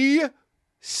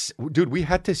dude, we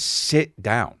had to sit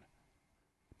down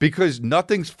because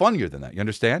nothing's funnier than that. You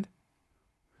understand?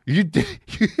 You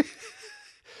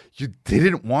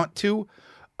didn't want to.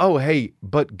 Oh, hey,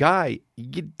 but guy,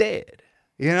 you did.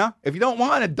 If you don't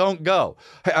want it, don't go.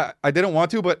 Hey, I didn't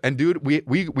want to, and dude,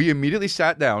 we immediately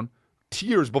sat down,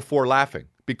 tears before laughing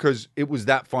because it was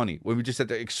that funny. When we just had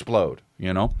to explode,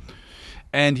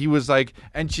 And he was like,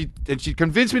 and she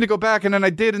convinced me to go back, and then I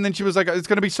did, and then she was like, it's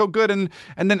gonna be so good, and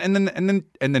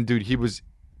then, dude, he was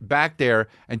back there,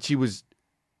 and she was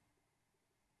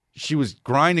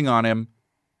grinding on him,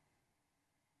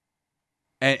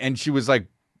 and she was like,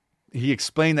 he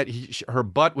explained that her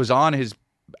butt was on his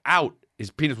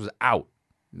penis was out,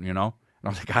 And I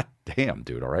was like, God damn,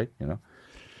 dude, all right,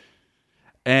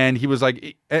 And he was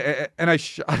like, and I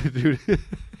shot, dude.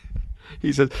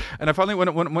 He says, and I finally,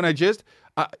 when I jizzed,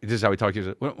 this is how he talked to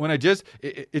you. When I jizzed,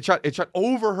 it shot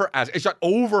over her ass. It shot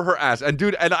over her ass. And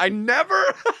dude, and I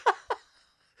never,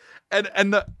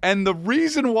 and the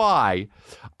reason why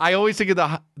I always think of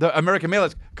the American male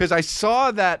is because I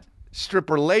saw that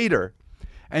stripper later,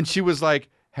 and she was like,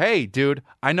 hey, dude,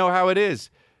 I know how it is.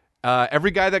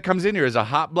 Every guy that comes in here is a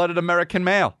hot-blooded American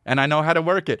male, and I know how to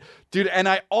work it. Dude, and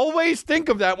I always think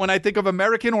of that when I think of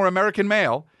American or American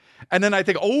male, and then I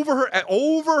think over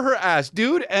her ass,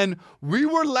 dude, and we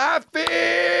were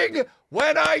laughing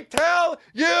when I tell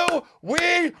you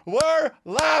we were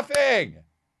laughing.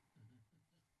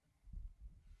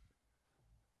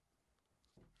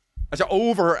 I said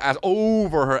over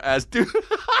her ass, dude.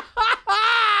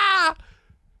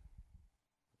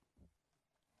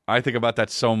 I think about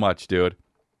that so much, dude.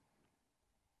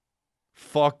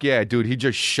 Fuck yeah, dude. He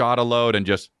just shot a load and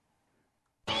just...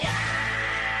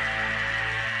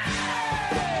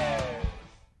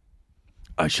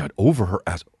 I shot over her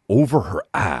ass.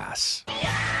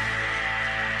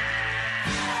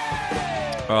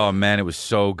 Oh, man, it was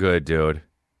so good, dude.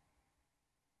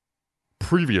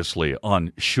 Previously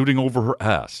on Shooting Over Her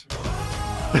Ass.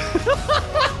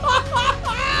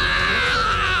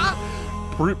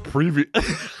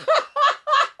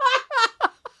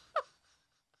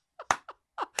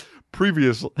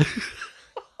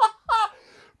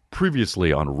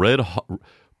 Previously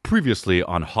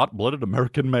on Hot-Blooded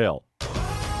American Male.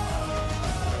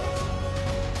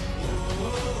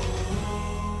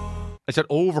 I said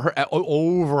over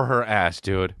her ass,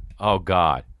 dude. Oh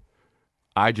God,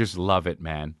 I just love it,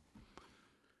 man.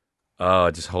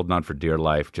 Just holding on for dear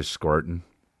life, just squirting.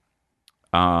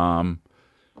 Oh,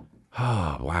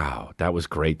 wow. That was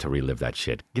great to relive that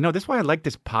shit. You know, that's why I like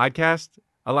this podcast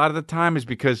a lot of the time is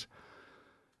because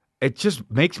it just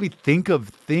makes me think of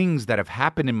things that have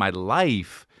happened in my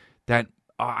life that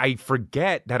I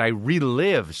forget that I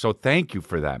relive. So thank you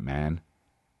for that, man.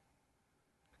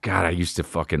 God, I used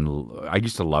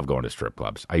to love going to strip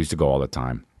clubs. I used to go all the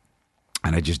time.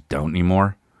 And I just don't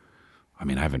anymore. I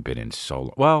mean, I haven't been in so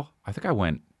long. Well, I think I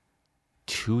went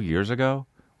 2 years ago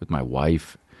with my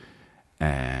wife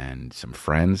and some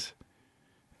friends,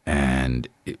 and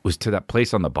it was to that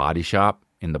place on the Body Shop,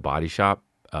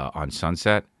 on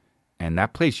Sunset, and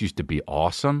that place used to be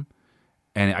awesome,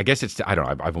 and I guess I don't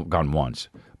know, I've gone once,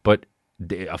 but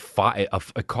it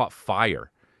caught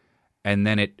fire, and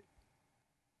then it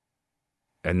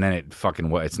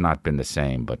fucking, it's not been the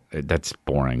same, but that's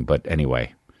boring, but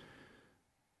anyway,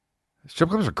 strip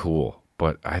clubs are cool,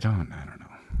 but I don't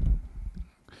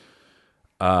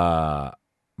know.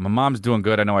 My mom's doing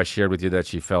good. I know I shared with you that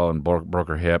she fell and broke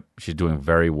her hip. She's doing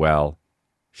very well.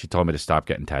 She told me to stop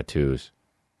getting tattoos.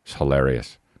 It's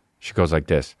hilarious. She goes like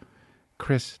this,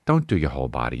 Chris, don't do your whole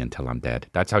body until I'm dead.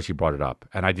 That's how she brought it up.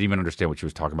 And I didn't even understand what she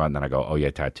was talking about. And then I go, oh,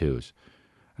 yeah, tattoos.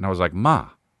 And I was like, Ma,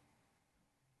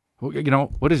 you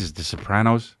know, what is this, The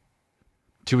Sopranos?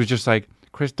 She was just like,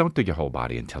 Chris, don't do your whole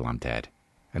body until I'm dead.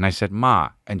 And I said, Ma.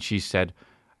 And she said,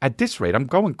 at this rate, I'm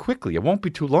going quickly. It won't be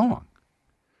too long.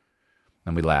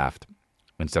 And we laughed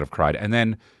instead of cried. And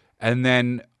then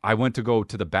I went to go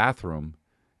to the bathroom,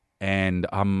 and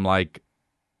I'm like,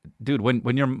 dude,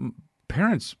 when your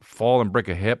parents fall and break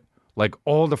a hip, like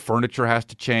all the furniture has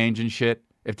to change and shit.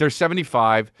 If they're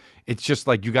 75, it's just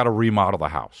like you got to remodel the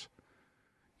house.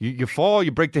 You fall, you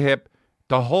break the hip,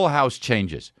 the whole house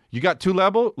changes. You got two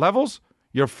levels,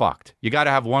 you're fucked. You got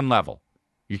to have one level.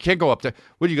 You can't go up there.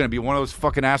 What, are you going to be one of those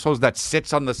fucking assholes that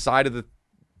sits on the side of the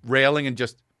railing and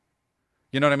just...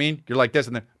 You know what I mean? You're like this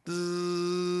and then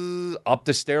up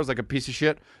the stairs like a piece of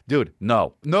shit. Dude,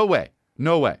 no way.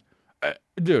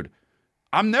 Dude,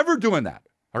 I'm never doing that.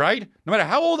 All right? No matter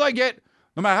how old I get,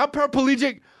 no matter how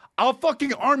paraplegic, I'll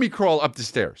fucking army crawl up the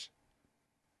stairs.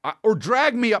 Or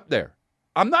drag me up there.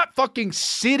 I'm not fucking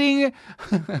sitting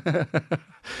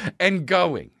and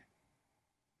going.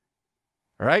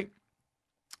 All right?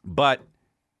 But,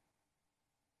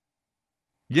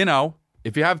 you know,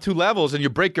 if you have two levels and you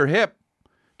break your hip,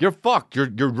 you're fucked.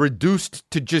 You're reduced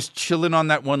to just chilling on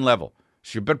that one level.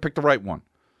 So you better pick the right one.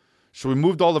 So we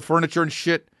moved all the furniture and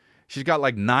shit. She's got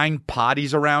like 9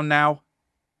 potties around now.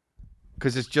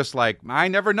 Because it's just like, I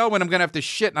never know when I'm going to have to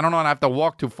shit. And I don't know when I have to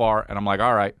walk too far. And I'm like,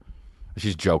 all right.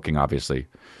 She's joking, obviously.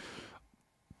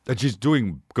 And she's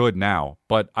doing good now.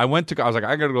 But I was like,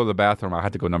 I got to go to the bathroom. I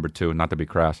had to go number 2, not to be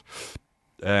crass.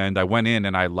 And I went in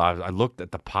and I looked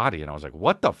at the potty. And I was like,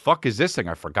 what the fuck is this thing?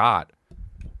 I forgot.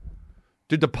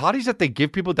 Dude, the potties that they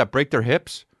give people that break their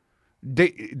hips,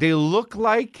 they look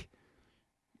like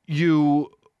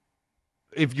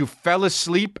if you fell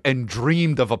asleep and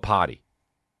dreamed of a potty.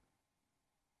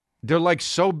 they're like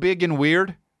so big and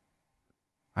weird.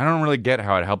 I don't really get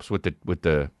how it helps with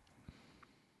the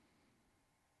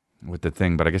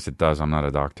thing, but I guess it does. I'm not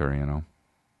a doctor, you know.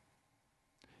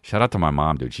 Shout out to my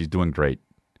mom, dude. She's doing great.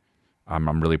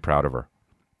 I'm really proud of her.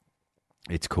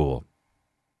 It's cool.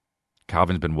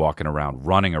 Calvin's been walking around,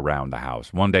 running around the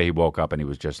house. One day he woke up and he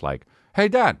was just like, "Hey,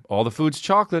 Dad, all the food's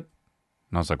chocolate."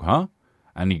 And I was like, "Huh?"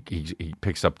 And he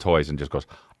picks up toys and just goes,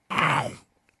 "Ow.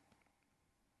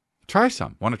 Try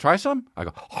some. Want to try some?" I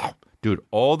go, "Oh, dude,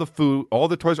 all the food, all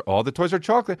the toys are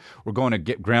chocolate. We're going to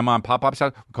get Grandma and Pop-Pop's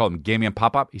house. We call them Gammy and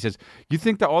Pop-Pop." He says, "You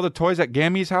think that all the toys at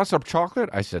Gammy's house are chocolate?"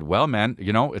 I said, "Well, man,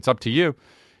 you know, it's up to you."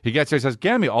 He gets there, he says,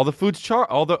 "Gammy, all the food's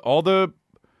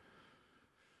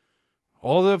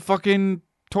all the fucking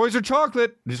toys are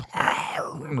chocolate." He's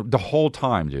the whole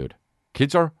time, dude.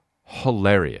 Kids are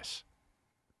hilarious.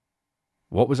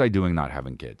 What was I doing not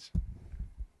having kids?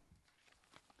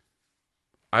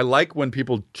 I like when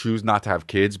people choose not to have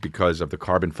kids because of the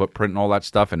carbon footprint and all that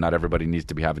stuff, and not everybody needs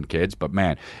to be having kids. But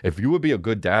man, if you would be a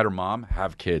good dad or mom,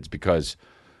 have kids, because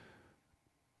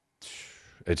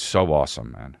it's so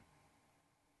awesome, man.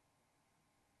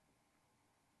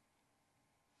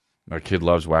 My kid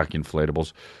loves wacky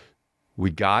inflatables.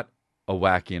 We got a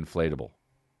wacky inflatable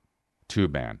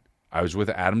tube man. I was with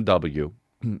Adam W.,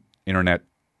 internet,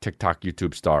 TikTok,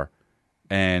 YouTube star,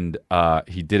 and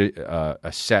he did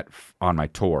a set on my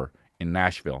tour in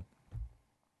Nashville.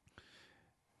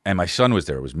 And my son was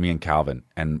there. It was me and Calvin,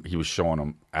 and he was showing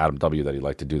him, Adam W., that he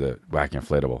liked to do the wacky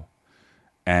inflatable.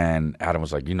 And Adam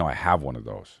was like, "You know, I have one of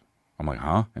those." I'm like,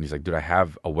 "Huh?" And he's like, "Dude, I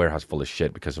have a warehouse full of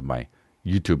shit because of my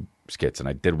YouTube skits, and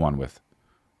I did one with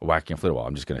a wacky inflatable.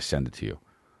 I'm just going to send it to you."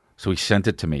 So he sent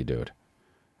it to me, dude.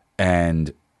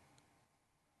 And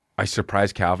I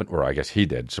surprised Calvin, or I guess he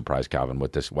did surprise Calvin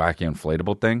with this wacky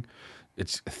inflatable thing.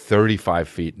 It's 35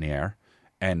 feet in the air,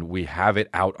 and we have it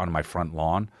out on my front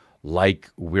lawn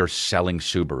like we're selling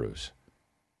Subarus.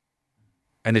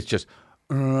 And it's just,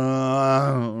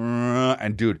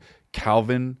 and dude,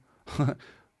 Calvin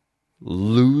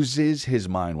loses his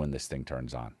mind when this thing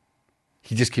turns on.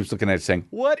 He just keeps looking at it saying,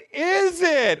 "What is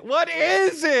it? What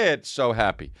is it?" So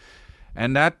happy.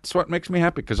 And that's what makes me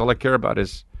happy, because all I care about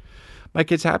is my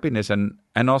kids' happiness, and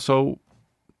also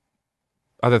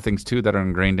other things too that are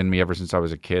ingrained in me ever since I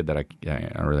was a kid that are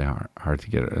really hard to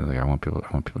get. Like I want people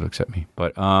to accept me.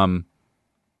 But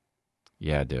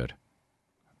yeah, dude.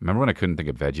 Remember when I couldn't think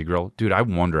of Veggie Grill? Dude, I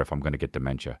wonder if I'm going to get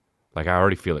dementia. Like I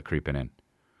already feel it creeping in.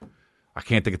 I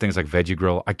can't think of things like Veggie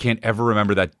Grill. I can't ever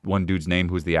remember that one dude's name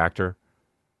who's the actor.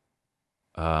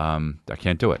 I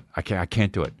can't do it. I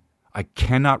can't do it. I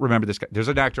cannot remember this guy. There's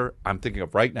an actor I'm thinking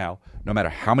of right now. No matter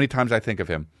how many times I think of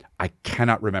him, I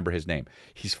cannot remember his name.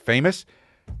 He's famous.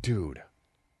 Dude.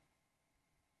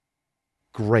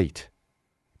 Great.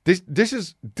 This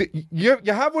is, you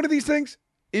have one of these things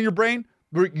in your brain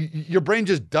where your brain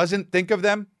just doesn't think of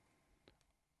them.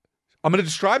 I'm going to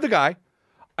describe the guy,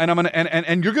 and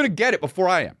and you're going to get it before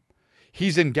I am.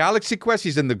 He's in Galaxy Quest.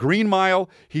 He's in the Green Mile.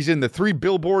 He's in the 3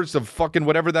 billboards of fucking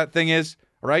whatever that thing is,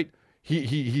 right?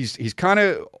 He's kind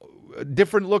of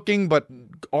different looking, but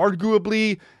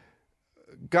arguably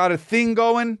got a thing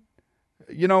going,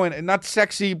 you know, and not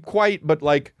sexy quite, but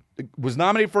like was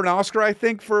nominated for an Oscar, I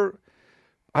think, for,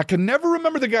 I can never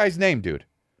remember the guy's name, dude.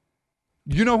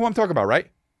 You know who I'm talking about,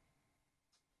 right?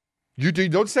 You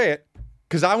don't say it,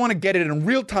 because I want to get it in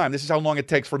real time. This is how long it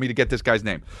takes for me to get this guy's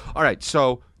name. All right,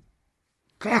 so,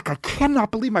 God, I cannot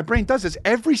believe my brain does this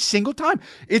every single time.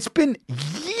 It's been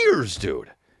years, dude.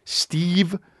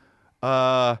 Steve,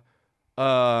 he's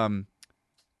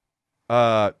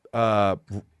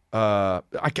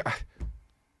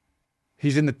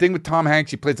in the thing with Tom Hanks.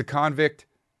 He plays the convict.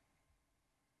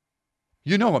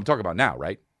 You know who I'm talking about now,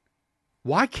 right?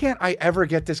 Why can't I ever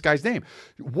get this guy's name?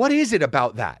 What is it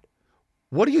about that?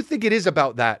 What do you think it is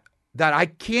about that I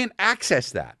can't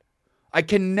access that? I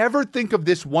can never think of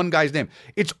this one guy's name.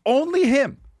 It's only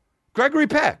him. Gregory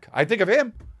Peck. I think of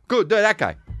him. Good, that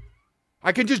guy.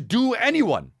 I can just do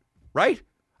anyone, right?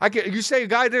 You say a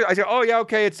guy there, I say, "Oh yeah,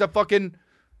 okay, it's a fucking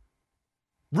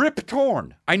Rip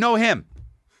Torn." I know him.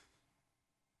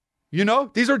 You know,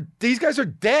 these guys are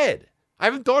dead. I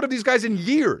haven't thought of these guys in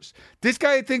years. This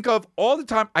guy I think of all the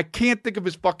time. I can't think of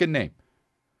his fucking name.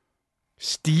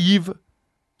 Steve,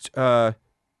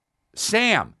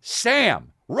 Sam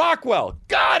Rockwell.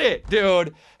 Got it,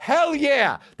 dude. Hell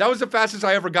yeah. That was the fastest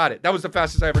I ever got it.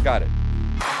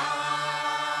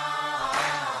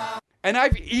 And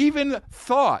I've even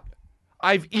thought,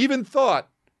 it's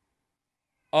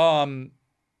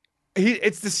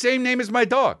the same name as my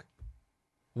dog.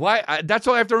 Why? That's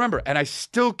all I have to remember. And I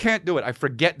still can't do it. I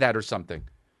forget that or something.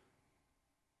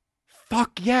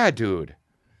 Fuck yeah, dude.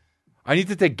 I need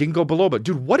to take ginkgo biloba.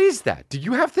 Dude, what is that? Do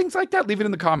you have things like that? Leave it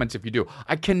in the comments if you do.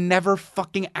 I can never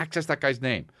fucking access that guy's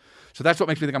name. So that's what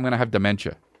makes me think I'm going to have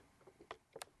dementia.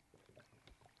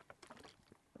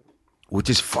 Which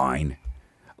is fine.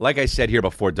 Like I said here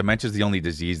before, dementia is the only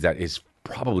disease that is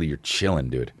probably you're chilling,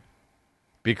 dude.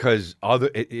 Because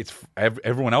it's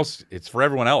everyone else. It's for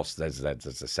everyone else. That's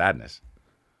a sadness.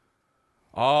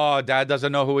 Oh, dad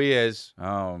doesn't know who he is.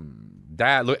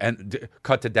 Dad, look, and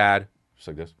cut to dad. Just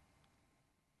like this.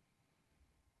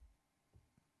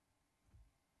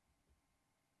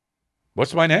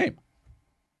 What's my name?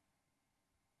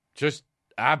 Just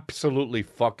absolutely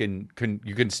fucking.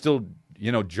 You can still,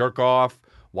 jerk off,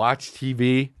 watch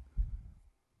TV.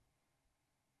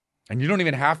 And you don't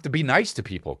even have to be nice to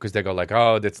people because they go like,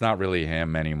 oh, that's not really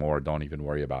him anymore. Don't even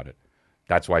worry about it.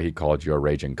 That's why he called you a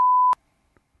raging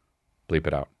bleep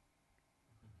it out.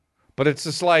 But it's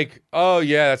just like, oh,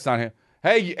 yeah, that's not him.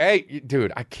 Hey,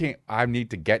 dude, I need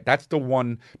to get, that's the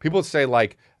one. People say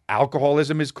like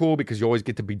alcoholism is cool because you always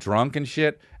get to be drunk and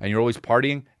shit and you're always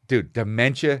partying. Dude,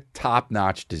 dementia,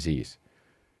 top-notch disease.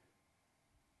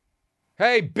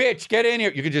 Hey, bitch, get in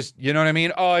here. You could just, you know what I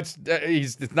mean? Oh, it's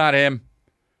not him.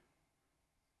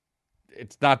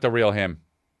 It's not the real him.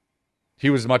 He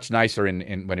was much nicer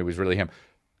in when it was really him.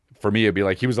 For me, it'd be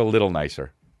like he was a little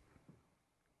nicer.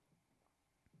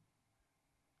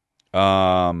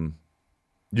 You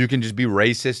can just be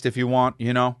racist if you want,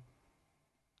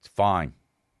 It's fine.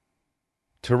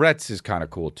 Tourette's is kind of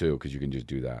cool too because you can just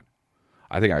do that.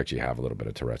 I think I actually have a little bit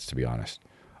of Tourette's, to be honest.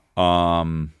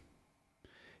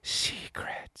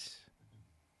 Secrets.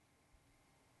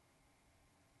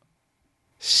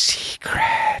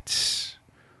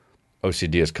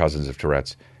 OCD is cousins of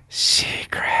Tourette's.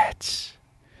 Secrets.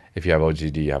 If you have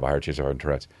OCD, you have a higher chance of having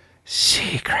Tourette's.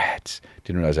 Secrets.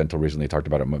 Didn't realize until recently I talked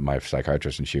about it with my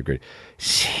psychiatrist and she agreed.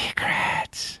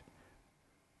 Secrets.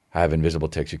 I have invisible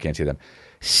tics. You can't see them.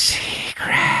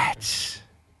 Secrets.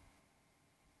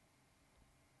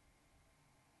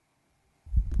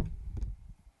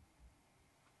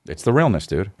 It's the realness,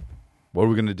 dude. What are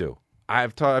we going to do?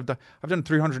 I've done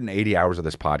 380 hours of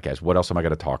this podcast. What else am I going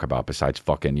to talk about besides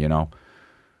fucking, the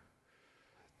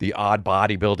odd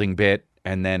bodybuilding bit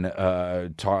and then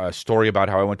a story about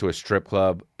how I went to a strip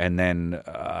club and then,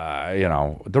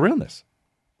 the realness.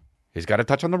 He's got to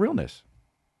touch on the realness.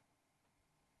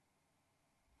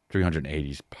 380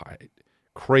 is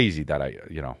crazy that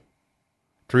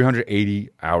 380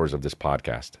 hours of this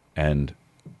podcast and,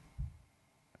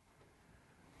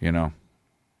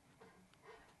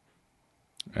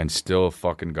 and still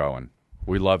fucking going.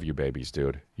 We love you, babies,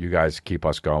 dude. You guys keep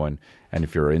us going. And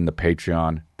if you're in the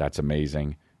Patreon, that's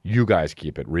amazing. You guys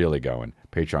keep it really going.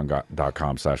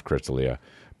 Patreon.com/Chris D'Elia.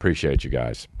 Appreciate you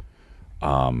guys.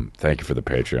 Thank you for the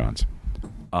Patreons.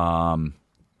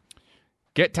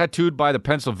 Get tattooed by the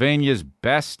Pennsylvania's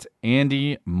best,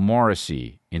 Andy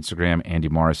Morrissey. Instagram, Andy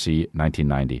Morrissey,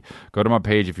 1990. Go to my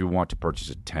page if you want to purchase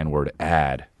a 10-word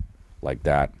ad like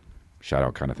that. Shout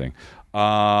out kind of thing.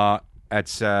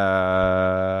 It's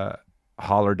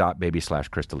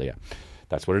holler.baby/Chris D'Elia.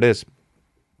 That's what it is.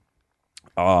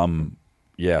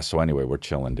 Yeah, so anyway, we're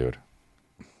chilling, dude.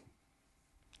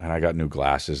 And I got new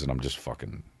glasses, and I'm just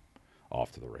fucking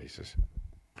off to the races.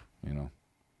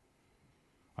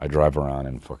 I drive around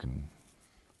and fucking...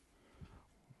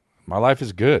 My life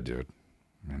is good, dude.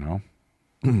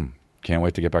 Can't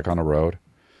wait to get back on the road.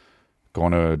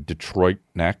 Going to Detroit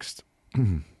next.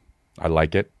 I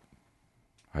like it.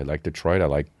 I like Detroit. I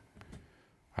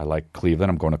like Cleveland.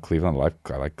 I'm going to Cleveland.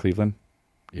 I like Cleveland,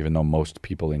 even though most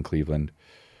people in Cleveland,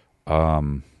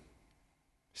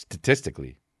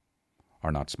 statistically,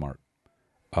 are not smart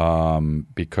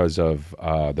because of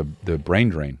the brain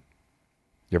drain.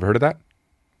 You ever heard of that?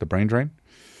 The brain drain?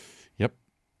 Yep.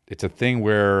 It's a thing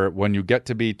where when you get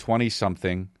to be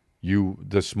 20-something,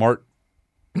 the smart,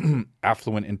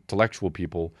 affluent, intellectual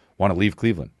people want to leave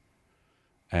Cleveland.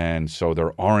 And so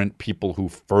there aren't people who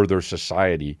further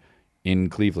society in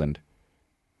Cleveland.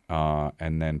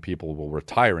 And then people will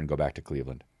retire and go back to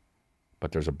Cleveland.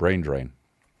 But there's a brain drain.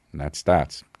 And that's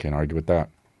stats. Can't argue with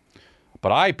that.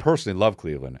 But I personally love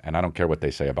Cleveland. And I don't care what they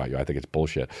say about you. I think it's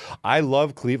bullshit. I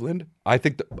love Cleveland. I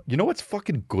think, you know what's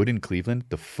fucking good in Cleveland?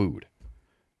 The food.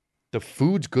 The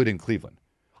food's good in Cleveland.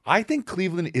 I think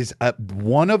Cleveland is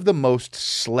one of the most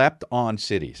slept on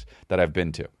cities that I've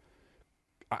been to.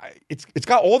 It's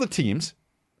got all the teams.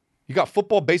 You got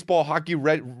football, baseball, hockey,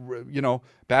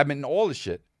 badminton, all this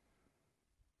shit.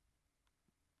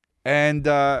 And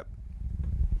I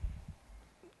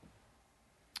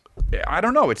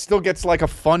don't know. It still gets like a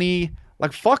funny,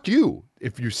 like, fuck you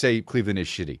if you say Cleveland is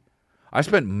shitty. I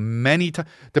spent many times.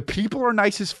 The people are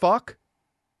nice as fuck.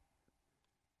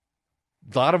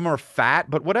 A lot of them are fat,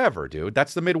 but whatever, dude.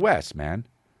 That's the Midwest, man.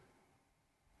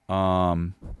 Let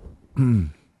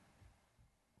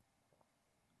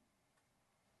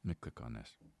me click on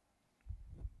this.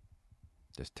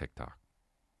 This TikTok.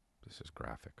 This is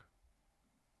graphic.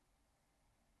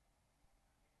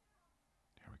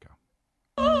 Here we go.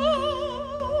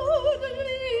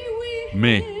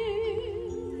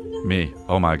 Me.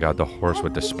 Oh my God, the horse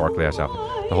with the sparkly ass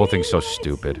outfit. The whole thing's so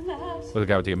stupid. Look at the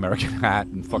guy with the American hat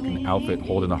and fucking outfit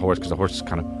holding the horse because the horse is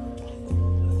kind of.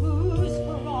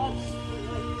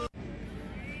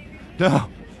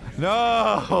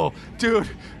 No, dude.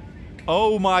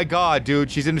 Oh my God, dude.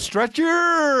 She's in a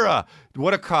stretcher.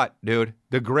 What a cut, dude.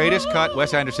 The greatest cut.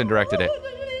 Wes Anderson directed it.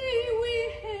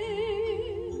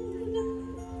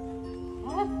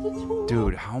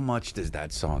 Dude, how much does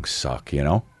that song suck, you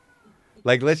know?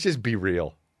 Like, let's just be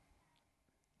real.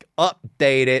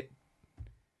 Update it.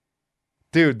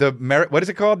 Dude, what is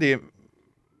it called? The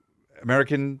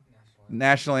American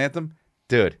National Anthem?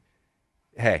 Dude,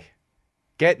 hey,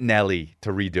 get Nelly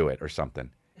to redo it or something.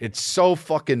 It's so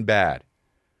fucking bad.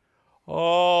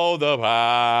 Oh, the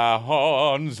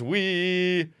pounds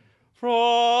we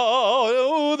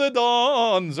throw the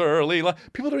dawn's early light.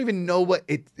 People don't even know what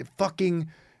it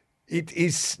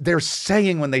is they're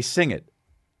saying when they sing it.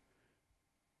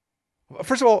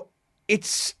 First of all, it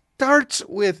starts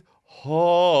with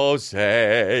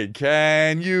Jose,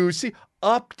 can you see?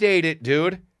 Update it,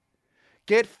 dude.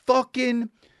 Get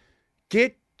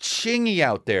Chingy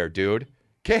out there, dude.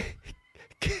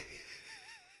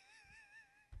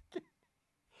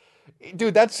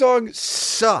 Dude, that song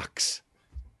sucks.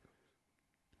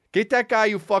 Get that guy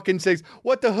who fucking sings,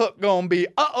 what the hook gonna be?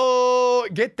 Uh-oh.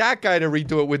 Get that guy to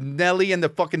redo it with Nelly and the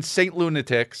fucking Saint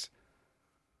Lunatics.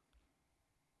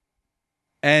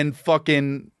 And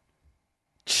fucking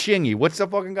Chingy. What's the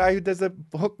fucking guy who does the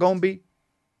hook gonna be?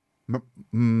 The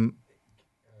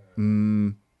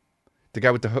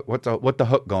guy with the hook. What the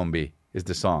hook gonna be is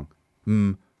the song.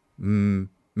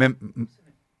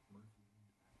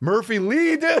 Murphy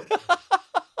Lee. Dude.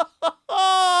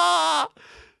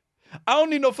 I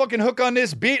don't need no fucking hook on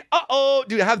this beat. Uh-oh.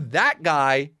 Dude, have that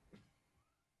guy.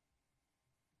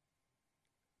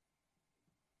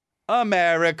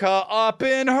 America up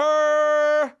in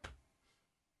her.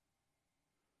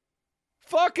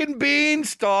 Fucking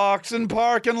beanstalks and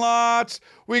parking lots.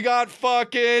 We got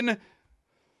fucking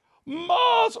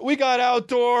malls. We got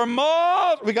outdoor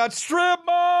malls. We got strip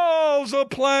malls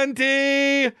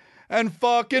aplenty. And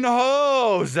fucking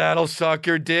hoes that'll suck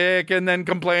your dick and then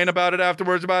complain about it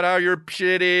afterwards about how you're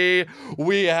shitty.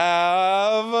 We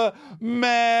have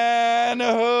men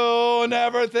who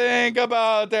never think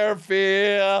about their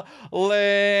feelings.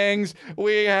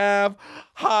 We have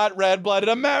hot red-blooded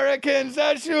Americans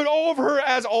that shoot over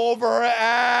as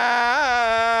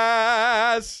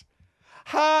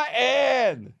high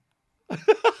end.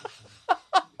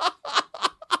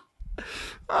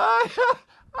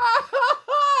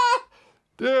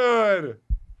 Dude,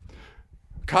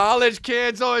 college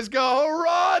kids always go,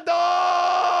 raw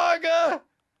dog.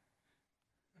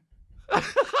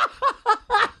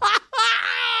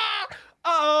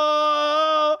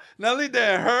 Oh, Nelly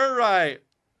did her right.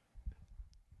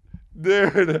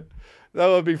 Dude, that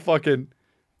would be fucking,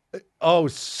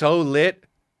 so lit.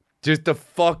 Just the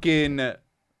fucking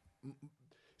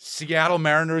Seattle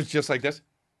Mariners just like this.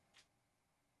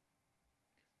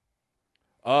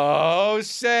 Oh,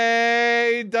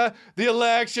 say the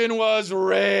election was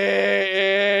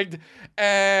rigged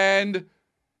and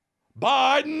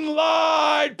Biden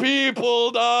lied,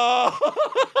 people died.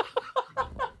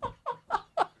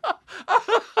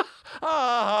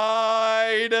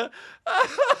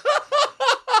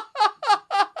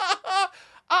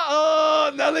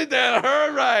 Uh-oh, Nelly did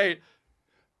her right.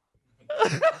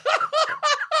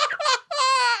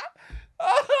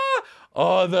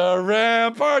 Oh, the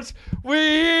ramparts,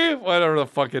 whatever the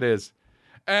fuck it is.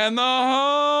 And the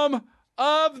home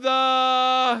of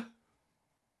the...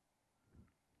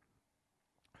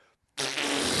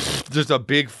 Just a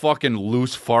big fucking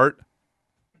loose fart.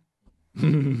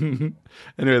 Anyway,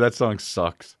 that song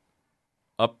sucks.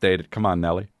 Update it. Come on,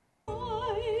 Nelly.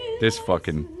 This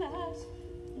fucking...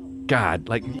 God,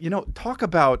 like, talk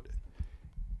about...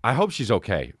 I hope she's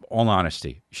okay, all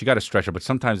honesty. She got a stretcher, but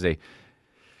sometimes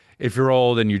if you're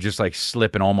old and you just like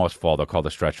slip and almost fall, they'll call the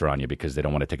stretcher on you because they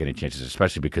don't want to take any chances,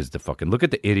 especially because look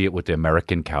at the idiot with the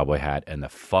American cowboy hat and the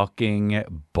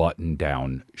fucking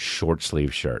button-down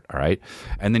short-sleeve shirt, all right?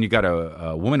 And then you got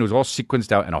a woman who's all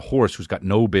sequenced out and a horse who's got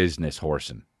no business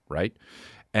horsing, right?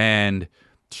 And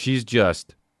she's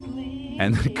just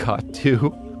And then cut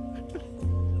to.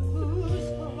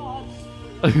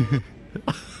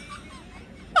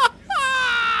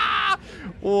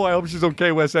 Oh, I hope she's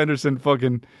okay. Wes Anderson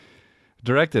fucking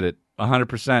directed it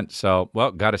 100%. So,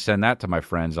 well, got to send that to my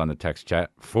friends on the text chat.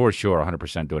 For sure,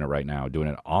 100% doing it right now. Doing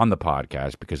it on the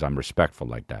podcast because I'm respectful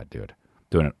like that, dude.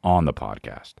 Doing it on the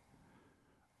podcast.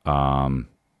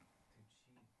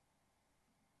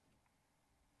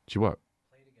 She what?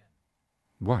 Play it again.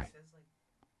 Why? It says, like,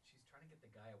 she's trying to get the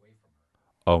guy away from her.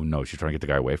 Oh, no, she's trying to get the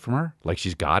guy away from her? Like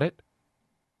she's got it?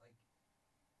 Like,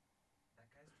 that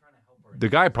guy's trying to help her. The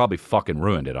guy probably fucking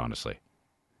ruined it, honestly.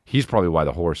 He's probably why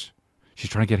the horse... She's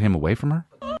trying to get him away from her?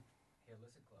 Here,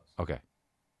 listen close. Okay.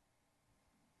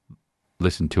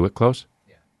 Listen to it close?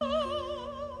 Yeah.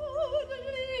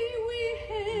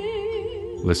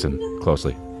 Listen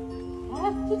closely.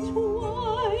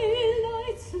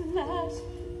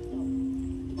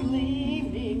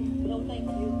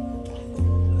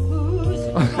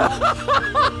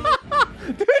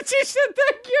 Dude, she said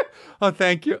thank you. Oh,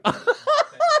 thank you.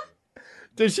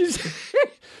 Does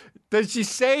she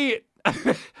say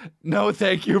no,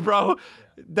 thank you, bro?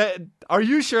 That are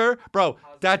you sure, bro?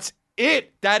 That's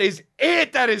it. That is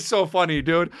it. That is so funny,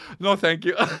 dude. No, thank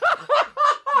you. I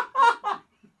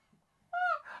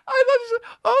love you.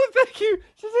 Oh, thank you.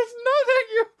 She says no, thank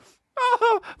you.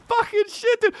 Oh, fucking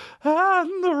shit, dude.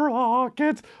 And the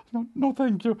Rockets. No,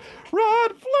 thank you.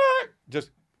 Red flag. Just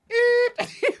and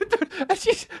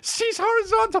she's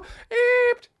horizontal.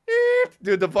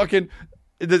 Dude, the fucking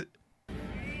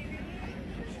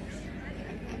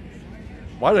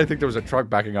why did I think there was a truck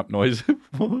backing up noise?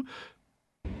 Oh,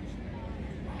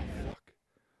 fuck.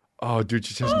 Oh, dude,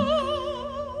 she says...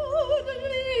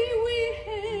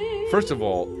 First of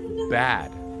all,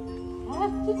 bad.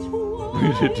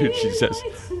 Dude, she says...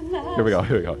 Here we go.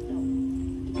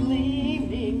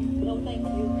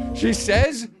 She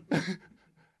says...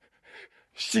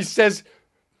 She says...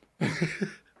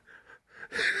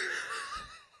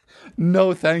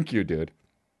 No, thank you, dude.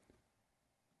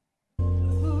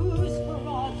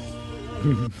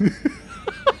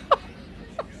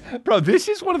 Bro, this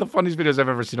is one of the funniest videos I've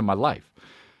ever seen in my life.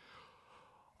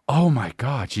 Oh my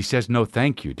God, she says no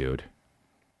thank you, dude.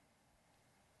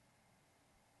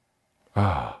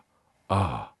 And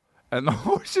the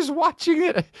horse is watching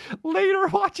it later,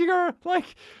 watching her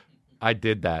like, I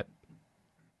did that.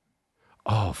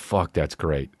 Oh, fuck, that's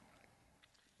great.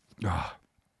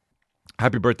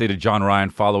 Happy birthday to John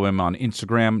Ryan. Follow him on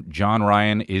Instagram. John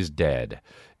Ryan is dead.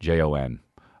 Jon.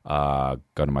 Go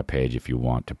to my page if you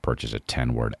want to purchase a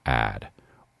 10-word ad.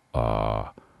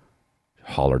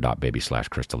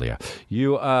 Holler.baby/Crystalia.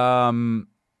 You,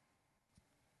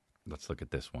 let's look at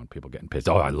this one. People getting pissed.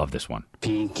 Oh, I love this one.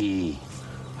 Pinky.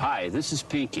 Hi, this is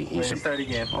Pinky. Wait, start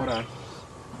again. Hold on.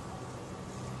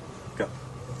 Go.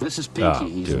 This is Pinky.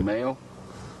 He's dude. a male.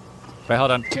 Wait,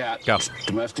 hold on. Cat. Go.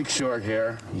 Domestic short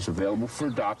hair. He's available for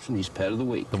adoption. He's pet of the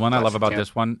week. The one I love about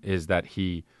this one is that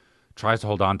he tries to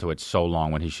hold on to it so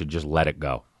long when he should just let it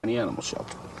go. The animal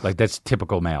shelter. Like, that's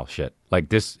typical male shit. Like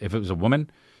this, if it was a woman,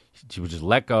 she would just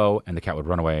let go and the cat would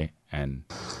run away, and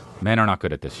men are not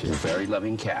good at this shit. He's a very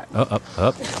loving cat. Up.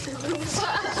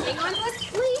 Hang on to us,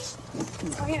 please.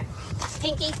 Oh, yeah.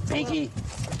 Pinky. Pinky.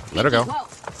 Let her go.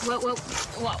 Whoa.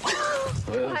 Well,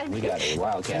 we got a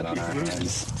wildcat on our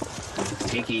hands.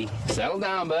 Pinky, settle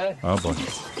down, bud. Oh, boy.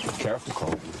 Careful,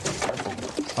 Cole.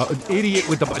 Careful. Idiot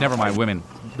with the... Never mind, women.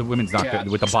 The women's not good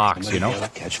with the box, you know?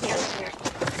 Catch Cole.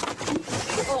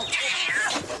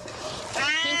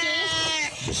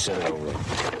 Just set it over.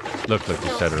 Look, you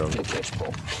set it over. He'll catch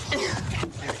Cole.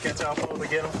 Catch off over to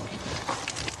get him?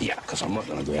 Yeah, because I'm not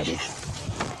going to grab him.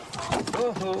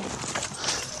 Oh.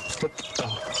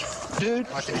 Dude.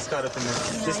 Watch it, he's caught up in there.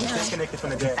 Just disconnected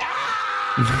from the deck.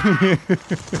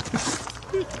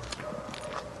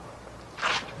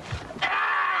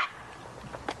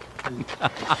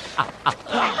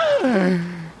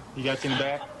 You got you in the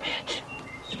back?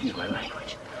 Excuse my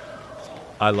language.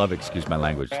 I love excuse my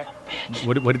language.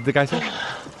 What did the guy say?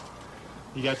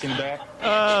 You got you in the back?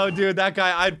 Oh, dude, that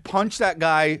guy, I'd punch that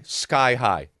guy sky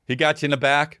high. He got you in the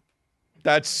back?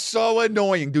 That's so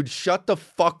annoying, dude. Shut the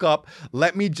fuck up.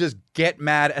 Let me just get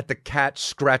mad at the cat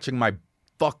scratching my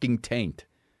fucking taint.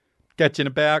 Get you in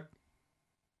the back.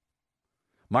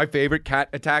 My favorite cat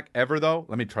attack ever, though,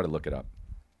 let me try to look it up.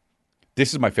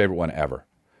 This is my favorite one ever.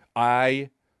 I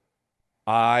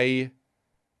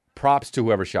props to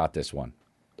whoever shot this one.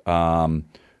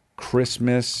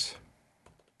 Christmas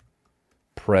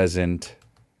present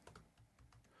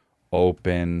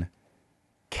open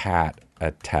cat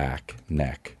attack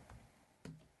neck.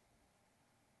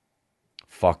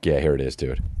 Fuck yeah, here it is,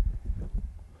 dude.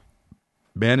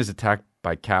 Man is attacked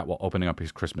by cat while opening up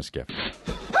his Christmas gift.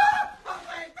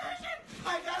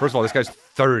 First of all, this guy's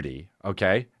 30,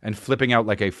 okay? And flipping out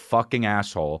like a fucking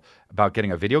asshole about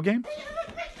getting a video game?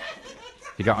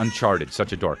 He got Uncharted.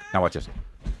 Such a dork. Now watch this.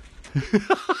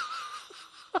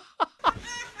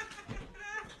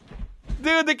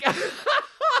 Dude, the cat...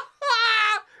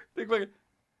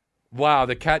 Wow,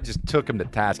 the cat just took him to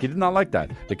task. He did not like that.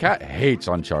 The cat hates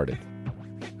Uncharted.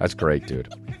 That's great,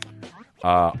 dude.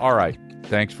 All right.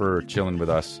 Thanks for chilling with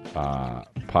us on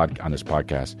this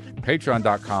podcast.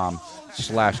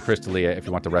 Patreon.com/Chris D'Elia if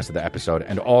you want the rest of the episode.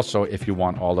 And also if you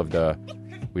want all of the...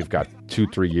 We've got 2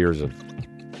 years of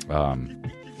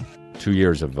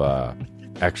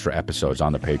extra episodes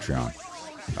on the Patreon.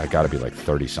 I got to be like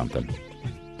 30-something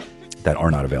that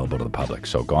are not available to the public.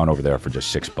 So go on over there for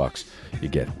just $6. You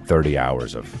get 30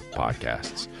 hours of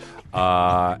podcasts.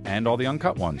 And all the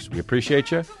uncut ones. We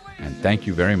appreciate you, and thank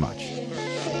you very much.